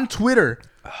fucking on Twitter.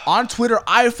 On Twitter,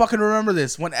 I fucking remember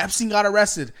this. When Epstein got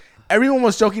arrested, everyone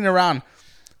was joking around.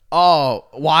 Oh,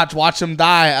 watch him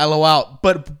die, LOL.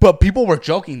 But people were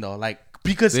joking though, like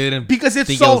because it's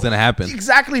think so it was gonna happen.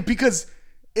 Exactly, because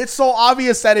it's so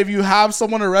obvious that if you have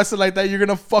someone arrested like that, you're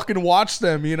gonna fucking watch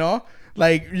them. You know,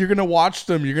 like you're gonna watch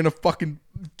them. You're gonna fucking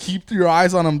keep your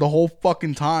eyes on them the whole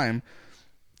fucking time.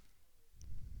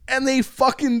 And they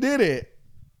fucking did it.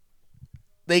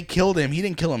 They killed him. He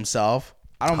didn't kill himself.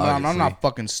 I'm not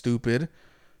fucking stupid.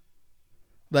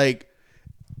 Like,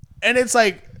 and it's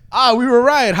like, we were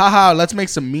right. Haha, let's make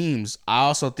some memes. I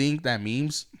also think that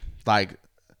memes, like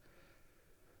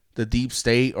the deep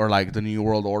state or like the New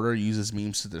World Order, uses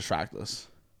memes to distract us.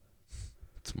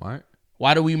 Smart.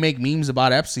 Why do we make memes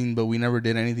about Epstein, but we never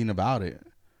did anything about it?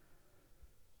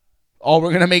 Oh, we're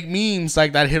going to make memes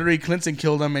like that Hillary Clinton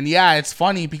killed him. And yeah, it's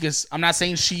funny because I'm not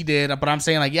saying she did, but I'm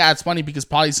saying like, yeah, it's funny because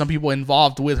probably some people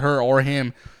involved with her or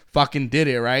him fucking did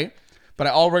it, right? But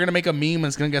we're going to make a meme and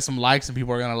it's going to get some likes and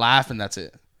people are going to laugh and that's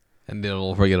it. And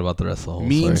they'll forget about the rest of the whole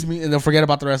story. And they'll forget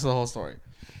about the rest of the whole story.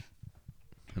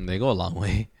 And they go a long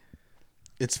way.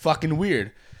 It's fucking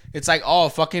weird. It's like, oh,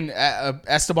 fucking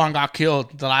Esteban got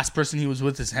killed. The last person he was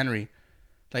with is Henry.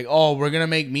 Like, oh, we're going to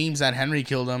make memes that Henry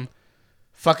killed him.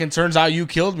 Fucking turns out you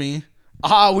killed me.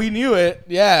 We knew it.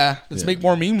 Yeah. Let's make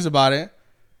more memes about it.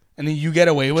 And then you get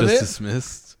away with it. Just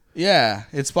dismissed. Yeah.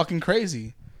 It's fucking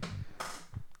crazy.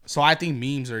 So I think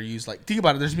memes are used like, think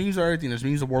about it. There's memes of everything. There's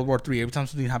memes of World War III. Every time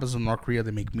something happens in North Korea, they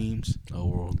make memes. Oh,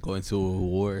 we're going to a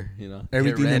war, you know.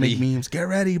 Everything they make memes. Get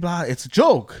ready, blah. It's a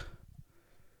joke.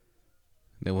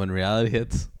 Then when reality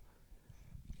hits,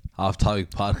 Off Topic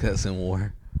Podcast in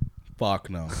war. Fuck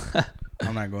no.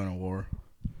 I'm not going to war.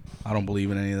 I don't believe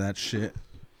in any of that shit.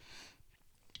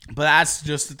 But that's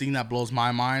just the thing that blows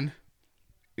my mind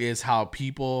is how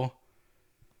people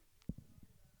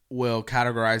will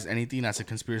categorize anything as a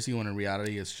conspiracy when in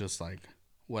reality it's just like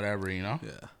whatever, you know?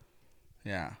 Yeah.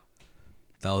 Yeah.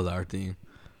 That was our thing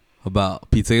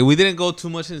about pizza. We didn't go too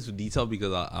much into detail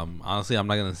because honestly, I'm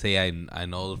not going to say I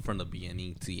know from the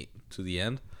beginning to the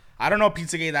end. I don't know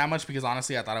Pizzagate that much because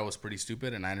honestly I thought it was pretty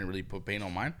stupid and I didn't really pay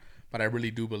no mind. But I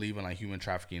really do believe in like human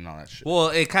trafficking and all that shit. Well,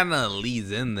 it kind of leads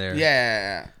in there.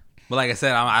 Yeah. But like I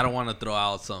said, I don't want to throw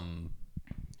out some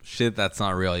shit that's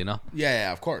not real, you know?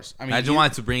 Yeah, of course. I mean, I just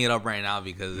wanted to bring it up right now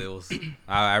because it was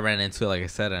I ran into it, like I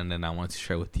said, and then I wanted to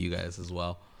share it with you guys as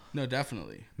well. No,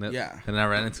 definitely. Yeah. And I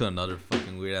ran into another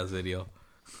fucking weird ass video.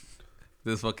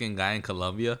 This fucking guy in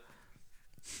Colombia,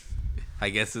 I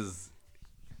guess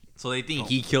so they think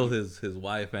he killed his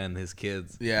wife and his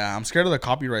kids. Yeah, I'm scared of the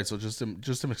copyright, so just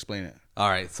to explain it. All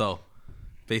right, so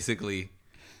basically,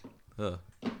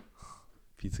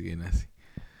 pizza getting messy.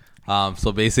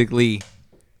 So basically,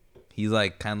 he's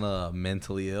like kind of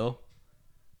mentally ill,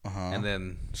 and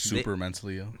then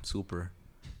mentally ill. Super.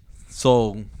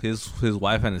 So his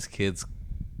wife and his kids,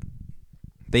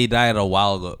 they died a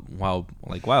while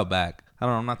back. I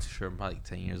don't know. I'm not too sure. Probably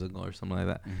 10 years ago or something like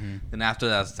that. Mm-hmm. And after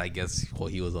that, I guess,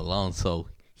 he was alone. So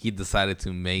he decided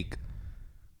to make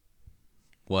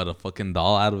a fucking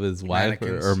doll out of his wife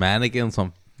or mannequins.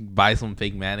 Buy some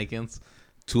fake mannequins,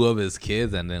 2 of his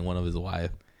kids, and then 1 of his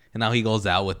wife. And now he goes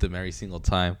out with them every single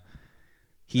time.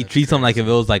 He treats them like if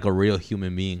it was like a real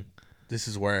human being. This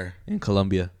is where in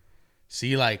Colombia.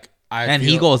 See, like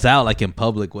he goes out like in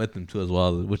public with them too as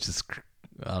well, which is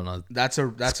I don't know. That's a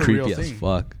creepy real thing. As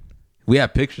fuck. We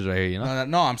have pictures right here, you know.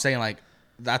 No, I'm saying like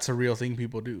that's a real thing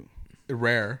people do.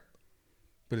 Rare,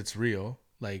 but it's real.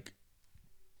 Like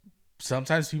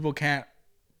sometimes people can't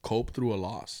cope through a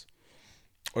loss,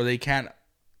 or they can't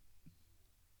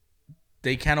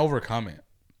overcome it,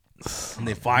 and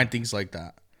they find things like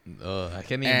that. I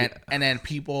can't even. And then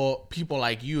people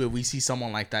like you, if we see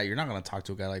someone like that, you're not gonna talk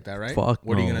to a guy like that, right? Fuck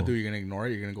what are you no. gonna do? You're gonna ignore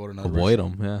it. You're gonna go to another avoid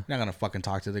person? him. Yeah. You're not gonna fucking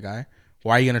talk to the guy.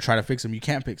 Why are you gonna try to fix him? You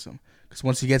can't fix him because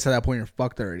once you get to that point, you're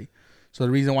fucked already. So the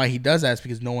reason why he does that is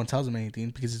because no one tells him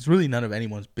anything because it's really none of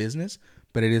anyone's business,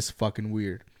 but it is fucking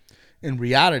weird. In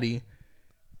reality,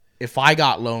 if I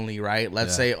got lonely, right?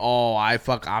 Let's say,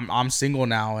 I'm single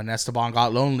now, and Esteban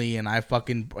got lonely, and I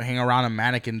fucking hang around a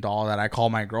mannequin doll that I call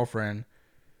my girlfriend.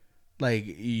 Like,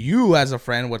 you as a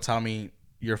friend would tell me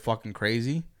you're fucking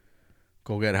crazy.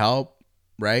 Go get help,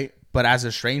 right? But as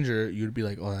a stranger, you'd be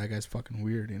like, oh, that guy's fucking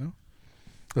weird, you know?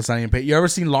 That's not even pay. You ever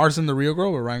seen Lars and the Real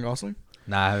Girl with Ryan Gosling?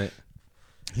 Nah, I haven't.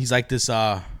 He's like this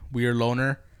weird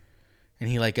loner, and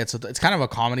he like gets it's kind of a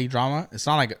comedy drama. It's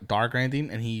not like dark or anything,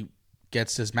 and he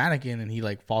gets this mannequin, and he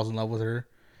like falls in love with her.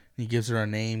 He gives her a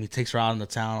name. He takes her out in the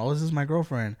town. Oh, this is my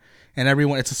girlfriend, and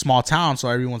everyone. It's a small town, so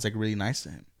everyone's like really nice to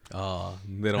him. Oh,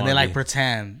 they like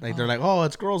pretend like they're like, oh,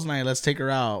 it's girls' night. Let's take her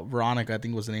out. Veronica, I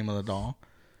think, was the name of the doll.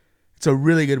 It's a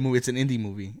really good movie. It's an indie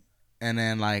movie, and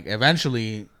then like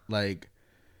eventually, like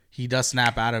he does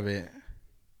snap out of it.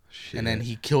 Shit. And then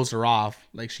he kills her off.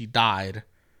 Like, she died.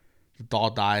 The doll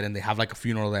died, and they have, like, a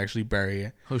funeral to actually bury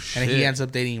it. Oh, shit. And he ends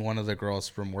up dating one of the girls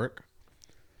from work.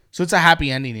 So it's a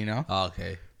happy ending, you know? Oh,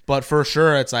 okay. But for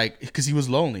sure, it's like, because he was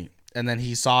lonely. And then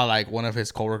he saw, like, one of his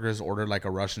coworkers ordered, like,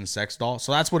 a Russian sex doll.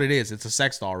 So that's what it is. It's a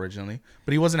sex doll originally.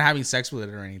 But he wasn't having sex with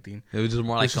it or anything. It was just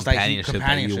more like companionship,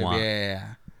 that you want.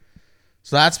 Yeah.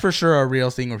 So that's for sure a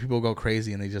real thing where people go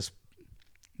crazy and they just,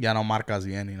 ya no marcas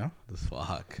bien, you know? This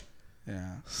fuck.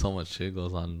 Yeah. So much shit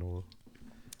goes on in the world.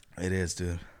 It is,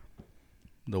 dude.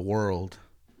 The world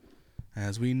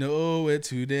as we know it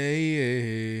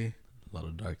today. A lot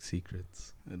of dark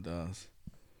secrets. It does.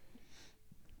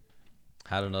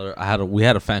 We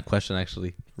had a fan question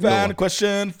actually. Fan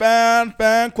question.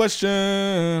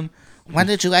 When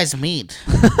did you guys meet?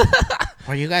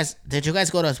 Did you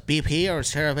guys go to BP or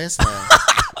Sierra Vista?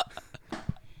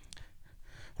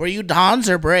 Were you Dons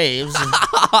or Braves?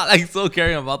 Like, so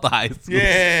caring about the high school.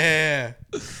 Yeah.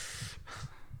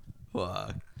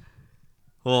 Fuck.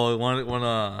 Well, I'm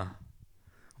gonna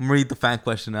read the fan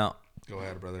question out. Go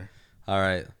ahead, brother. All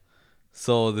right.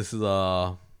 So this is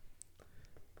a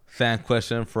fan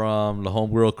question from the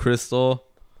homegirl Crystal,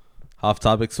 Off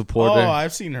Topic supporter. Oh,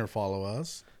 I've seen her follow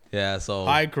us. Yeah. So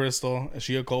hi, Crystal. Is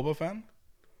she a Koba fan?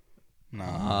 No.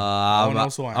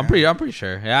 I'm pretty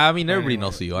sure. Yeah. I mean, everybody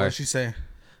knows who you are. What did she say?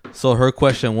 So her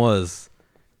question was,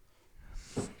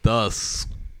 does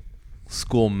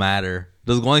school matter?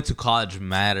 Does going to college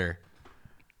matter?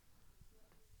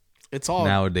 It's all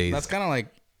nowadays. That's kind of like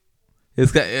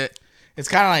it's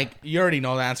kind of like you already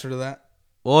know the answer to that.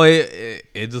 Well,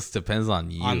 it just depends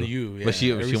on you. On you, yeah. But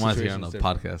she wants to hear on the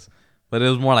podcast. But it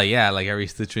was more like, yeah, like every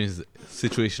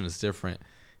situation is different.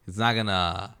 It's not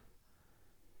gonna.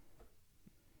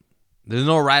 There's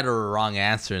no right or wrong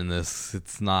answer in this.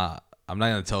 It's not. I'm not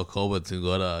gonna tell Koba to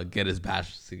go to get his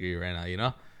bachelor's degree right now. You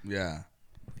know? Yeah.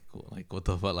 Like what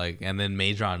the fuck? Like, and then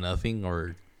major on nothing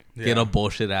or get a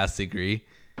bullshit ass degree.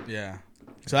 Yeah.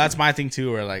 So that's my thing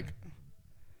too. Where like,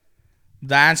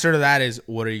 the answer to that is,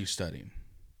 what are you studying?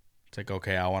 It's like,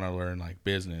 okay, I want to learn like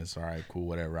business. All right, cool,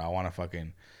 whatever. I want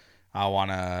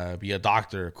to be a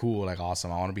doctor. Cool, like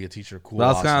awesome. I want to be a teacher. Cool.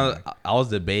 But awesome. I was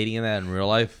debating that in real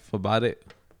life about it.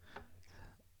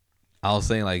 I was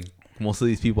saying like most of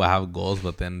these people have goals,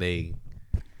 but then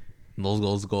those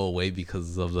goals go away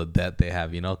because of the debt they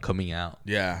have, you know, coming out.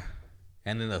 Yeah.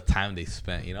 And then the time they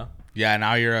spent, you know. Yeah.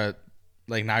 Now you're a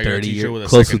teacher with a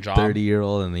close second to job.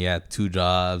 30-year-old, and 2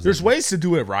 jobs. There's ways to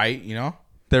do it right, you know.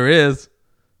 There is,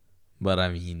 but I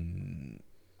mean,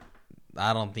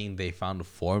 I don't think they found a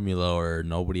formula or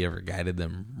nobody ever guided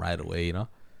them right away, you know.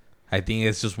 I think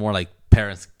it's just more like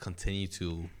parents continue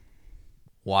to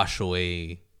wash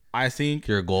away. I think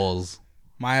your goals.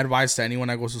 My advice to anyone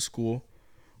that goes to school: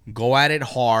 go at it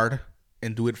hard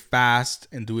and do it fast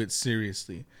and do it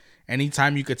seriously.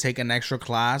 Anytime you could take an extra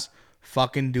class,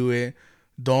 fucking do it.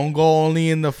 Don't go only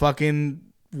in the fucking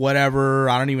whatever.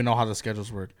 I don't even know how the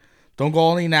schedules work. Don't go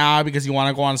only now because you want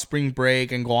to go on spring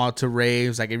break and go out to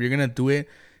raves. Like, if you're going to do it,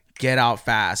 get out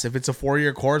fast. If it's a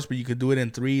 4-year course, but you could do it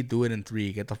in 3, do it in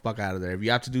 3. Get the fuck out of there. If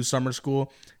you have to do summer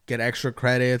school, get extra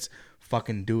credits,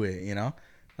 fucking do it, you know?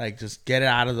 Like, just get it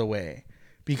out of the way.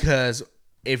 Because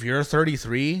if you're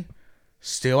 33,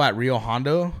 still at Rio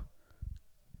Hondo,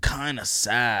 kind of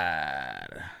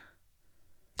sad.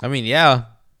 I mean, yeah.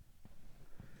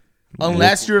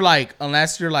 Unless you're like,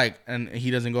 and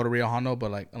he doesn't go to Rio Hondo, but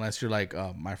like, unless you're like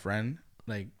my friend,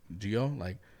 like Gio,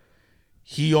 like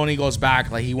he only goes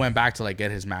back, like he went back to like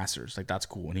get his master's. Like, that's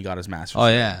cool. And he got his master's. Oh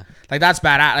yeah. Like, that's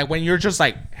badass. Like, when you're just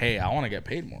like, hey, I want to get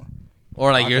paid more.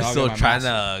 Or like you're still trying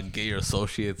to get your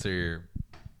associates or your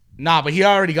Nah, but he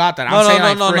already got that. I'm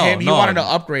saying for him, he wanted to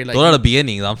upgrade. Like, those are the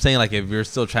beginnings. I'm saying like if you're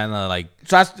still trying to like,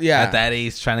 so that's, yeah, at that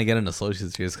age trying to get an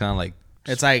associate's here, it's kind of like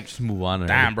it's like just move on.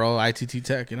 Damn, bro, ITT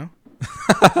Tech, you know.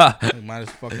 Like, might as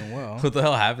fucking well. What the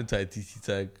hell happened to ITT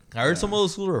Tech? I heard some of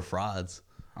those schools were frauds.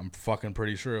 I'm fucking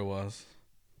pretty sure it was.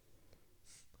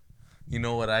 You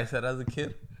know what I said as a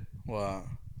kid? What?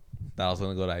 That I was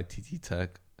gonna go to ITT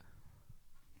Tech.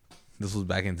 This was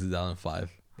back in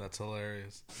 2005. That's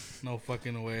hilarious. No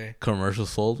fucking way. Commercial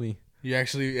sold me. You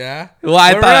actually, yeah? Well, I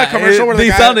remember thought that commercial where they the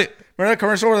guy, sounded. remember that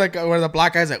commercial where the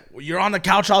black guy's like, "You're on the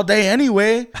couch all day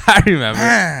anyway." I remember.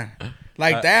 Man,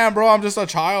 like, damn, bro, I'm just a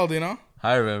child, you know?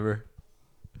 I remember.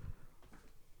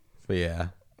 But yeah.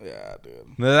 Yeah,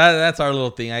 dude. No, that's our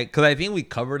little thing. Because I think we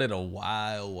covered it a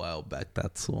while back.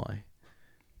 That's why.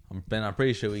 I'm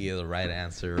pretty sure we gave the right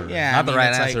answer. Yeah, not the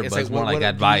right answer, but it's more like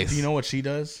advice. Do you know what she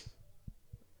does?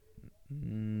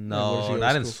 No,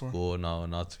 not in school. No.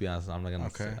 To be honest, I'm not gonna.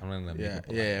 Okay. I'm not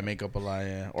gonna make up a lie.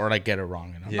 Yeah, or like get it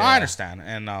wrong. You know. Yeah. No, I understand,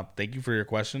 and thank you for your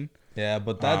question. Yeah,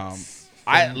 but that's.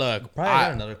 Look.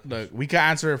 We can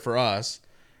answer it for us.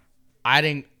 I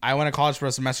went to college for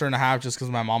a semester and a half just because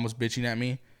my mom was bitching at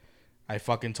me. I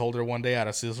fucking told her one day at a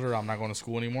sizzler I'm not going to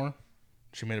school anymore.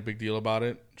 She made a big deal about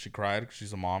it. She cried because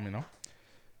she's a mom, you know.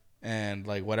 And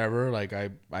like whatever, like I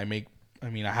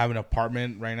have an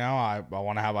apartment right now. I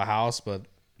want to have a house, but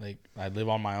like I live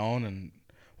on my own and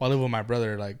I live with my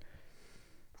brother. Like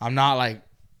I'm not like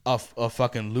a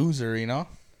fucking loser, you know.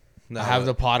 No, I have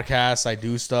the podcast. I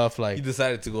do stuff like. You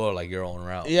decided to go like your own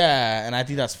route. Yeah, and I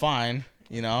think that's fine,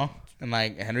 you know. And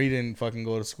like Henry didn't fucking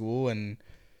go to school, and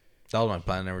that was my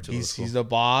plan. Never to go to school. He's the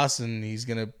boss, and he's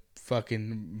gonna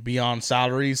fucking be on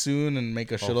salary soon and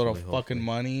make a shitload of fucking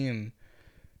money, and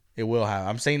it will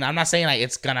happen. I'm not saying like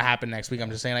it's gonna happen next week. I'm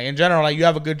just saying like in general, like you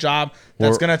have a good job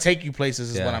that's gonna take you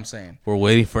places. Is what I'm saying. We're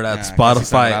waiting for that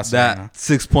Spotify, that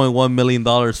 $6.1 million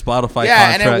Spotify. Yeah,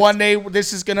 contract. And then one day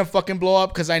this is gonna fucking blow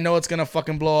up because I know it's gonna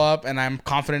fucking blow up, and I'm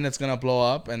confident it's gonna blow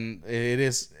up, and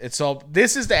it's so.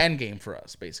 This is the end game for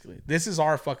us, basically. This is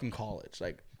our fucking college.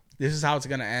 Like this is how it's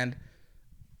gonna end.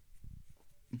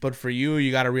 But for you,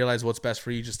 you got to realize what's best for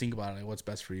you. Just think about it, like what's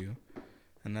best for you,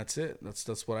 and that's it.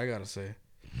 That's what I gotta say.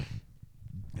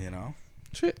 You know?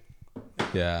 Shit.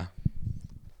 Yeah.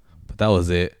 But that was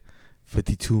it.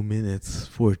 52 minutes,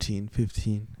 14,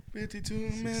 15. 52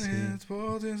 minutes,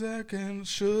 14 seconds.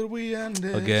 Should we end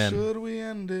it? Again. Should we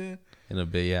end it? In a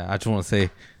bit, yeah. I just want to say,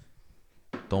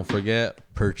 don't forget,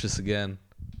 purchase again.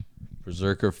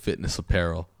 Berserker Fitness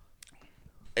Apparel.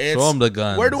 Show them the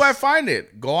guns. Where do I find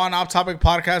it? Go on Off Topic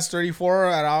Podcast 34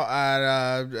 at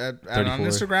on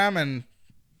Instagram and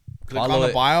click on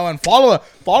the bio and follow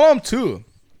them too.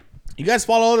 You guys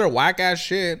follow their whack ass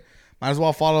shit. Might as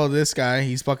well follow this guy.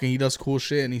 He does cool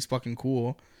shit and he's fucking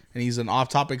cool. And he's an Off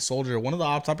Topic soldier. One of the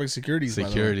Off Topic securities.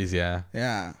 Yeah.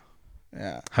 Yeah.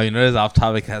 How you notice Off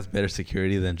Topic has better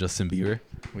security than Justin Bieber?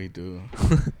 We do.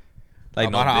 Like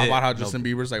how about how Justin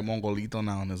Bieber's like Mongolito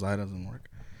now and his eye doesn't work.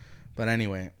 But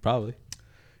anyway. Probably.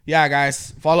 Yeah,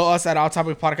 guys. Follow us at Off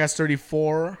Topic Podcast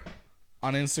 34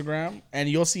 on Instagram. And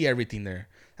you'll see everything there.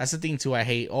 That's the thing, too. I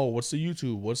hate, what's the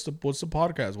YouTube? What's the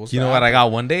podcast? What's you know what I got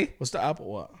one day? What's the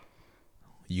Apple? What?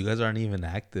 You guys aren't even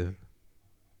active.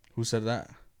 Who said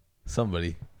that?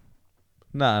 Somebody.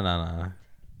 Nah.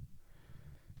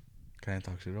 Can I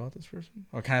talk shit about this person?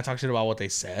 Or can I talk shit about what they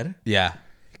said? Yeah.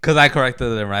 Because I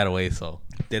corrected them right away, so.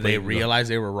 Did they realize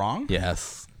they were wrong?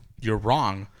 Yes. You're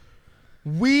wrong.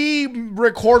 We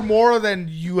record more than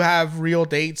you have real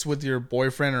dates with your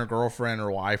boyfriend or girlfriend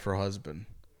or wife or husband.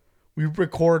 We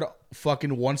record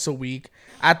fucking once a week.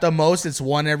 At the most, it's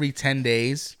one every 10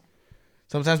 days.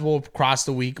 Sometimes we'll cross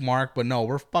the week mark, but no,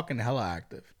 we're fucking hella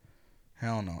active.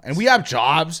 Hell no. And we have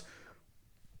jobs.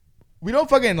 We don't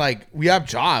fucking we have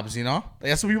jobs, you know? Like,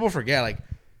 that's what people forget. Like,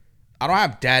 I don't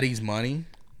have daddy's money.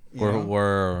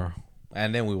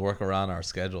 And then we work around our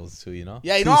schedules too, you know?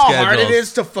 Yeah, you know how hard it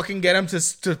is to fucking get him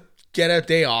to get a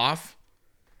day off?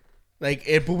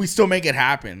 But we still make it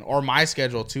happen. Or my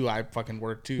schedule too. I fucking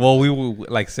work too. Well, we will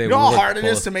say. You know how hard it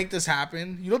is to make this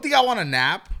happen. You don't think I want to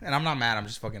nap? And I'm not mad. I'm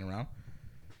just fucking around.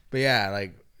 But yeah,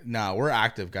 we're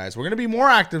active, guys. We're gonna be more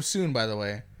active soon. By the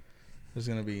way, there's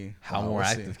gonna be how more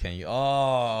active can you?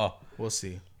 Oh, we'll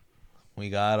see.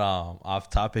 We got Off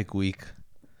Topic week.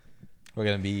 We're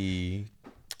gonna be.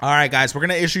 All right, guys. We're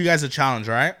gonna issue you guys a challenge.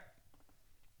 All right.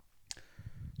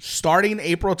 Starting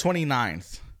April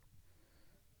 29th.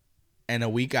 And a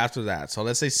week after that. So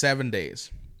let's say 7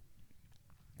 days.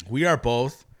 We are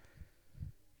both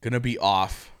going to be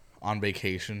off on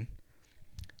vacation.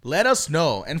 Let us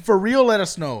know. And for real, let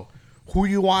us know who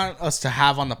you want us to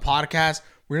have on the podcast.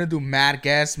 We're gonna do mad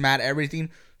guests, mad everything.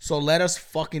 So let us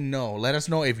fucking know. Let us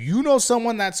know if you know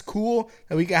someone that's cool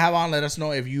that we can have on. Let us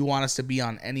know if you want us to be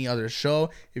on any other show.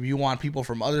 If you want people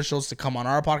from other shows to come on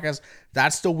our podcast,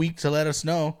 that's the week to let us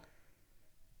know.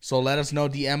 So let us know.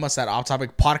 DM us at Off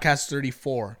Topic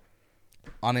Podcast34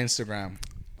 on Instagram.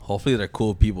 Hopefully they're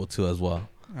cool people too as well.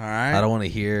 All right. I don't want to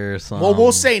hear some. Well,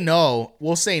 we'll say no.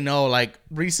 We'll say no. Like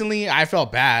recently, I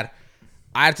felt bad.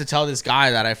 I had to tell this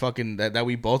guy that I fucking that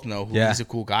we both know who he's a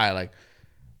cool guy.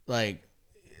 Like,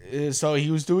 so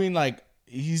he's doing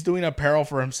apparel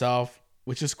for himself,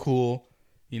 which is cool.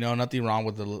 You know, nothing wrong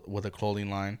with the clothing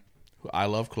line. I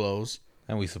love clothes,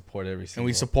 and we support every single. And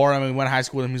we support him. We went to high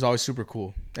school with him. He's always super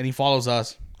cool, and he follows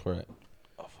us. Correct.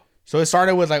 So it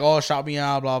started with like, oh, shout me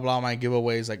out, blah blah, my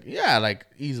giveaways. Like, yeah, like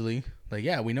easily. Like,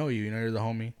 yeah, we know you. You know, you're the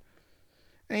homie.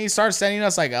 And he starts sending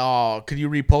us like, oh, could you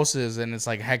repost this? And it's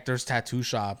like Hector's Tattoo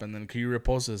Shop. And then could you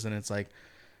repost this? And it's like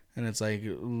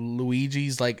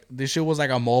Luigi's, like, this shit was like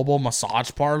a mobile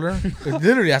massage parlor.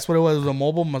 Literally, that's what it was. It was a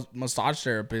mobile massage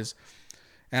therapist.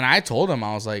 And I told him,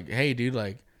 I was like, hey, dude,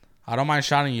 like, I don't mind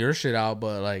shouting your shit out,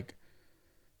 but like,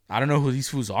 I don't know who these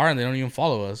fools are and they don't even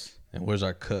follow us. And where's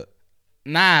our cut?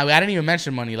 Nah, I didn't even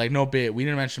mention money. Like, no bit. We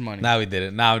didn't mention money. Nah, we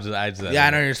didn't. Nah, I just. Yeah, I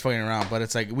know you're just fucking around, but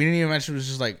it's like, we didn't even mention. It was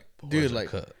just like, dude, Where's our like.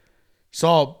 cut?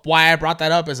 So why I brought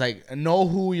that up is like, know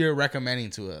who you're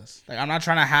recommending to us. Like, I'm not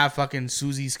trying to have fucking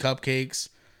Susie's Cupcakes.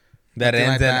 That ends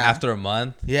like in that. after a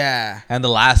month. Yeah. And the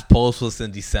last post was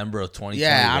in December of 2021.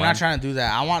 Yeah, I'm not trying to do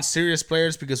that. I want serious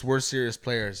players because we're serious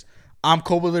players. I'm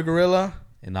Kobe the Gorilla.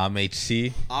 And I'm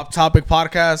HC. Off Topic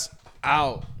Podcast.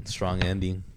 Out. Strong ending.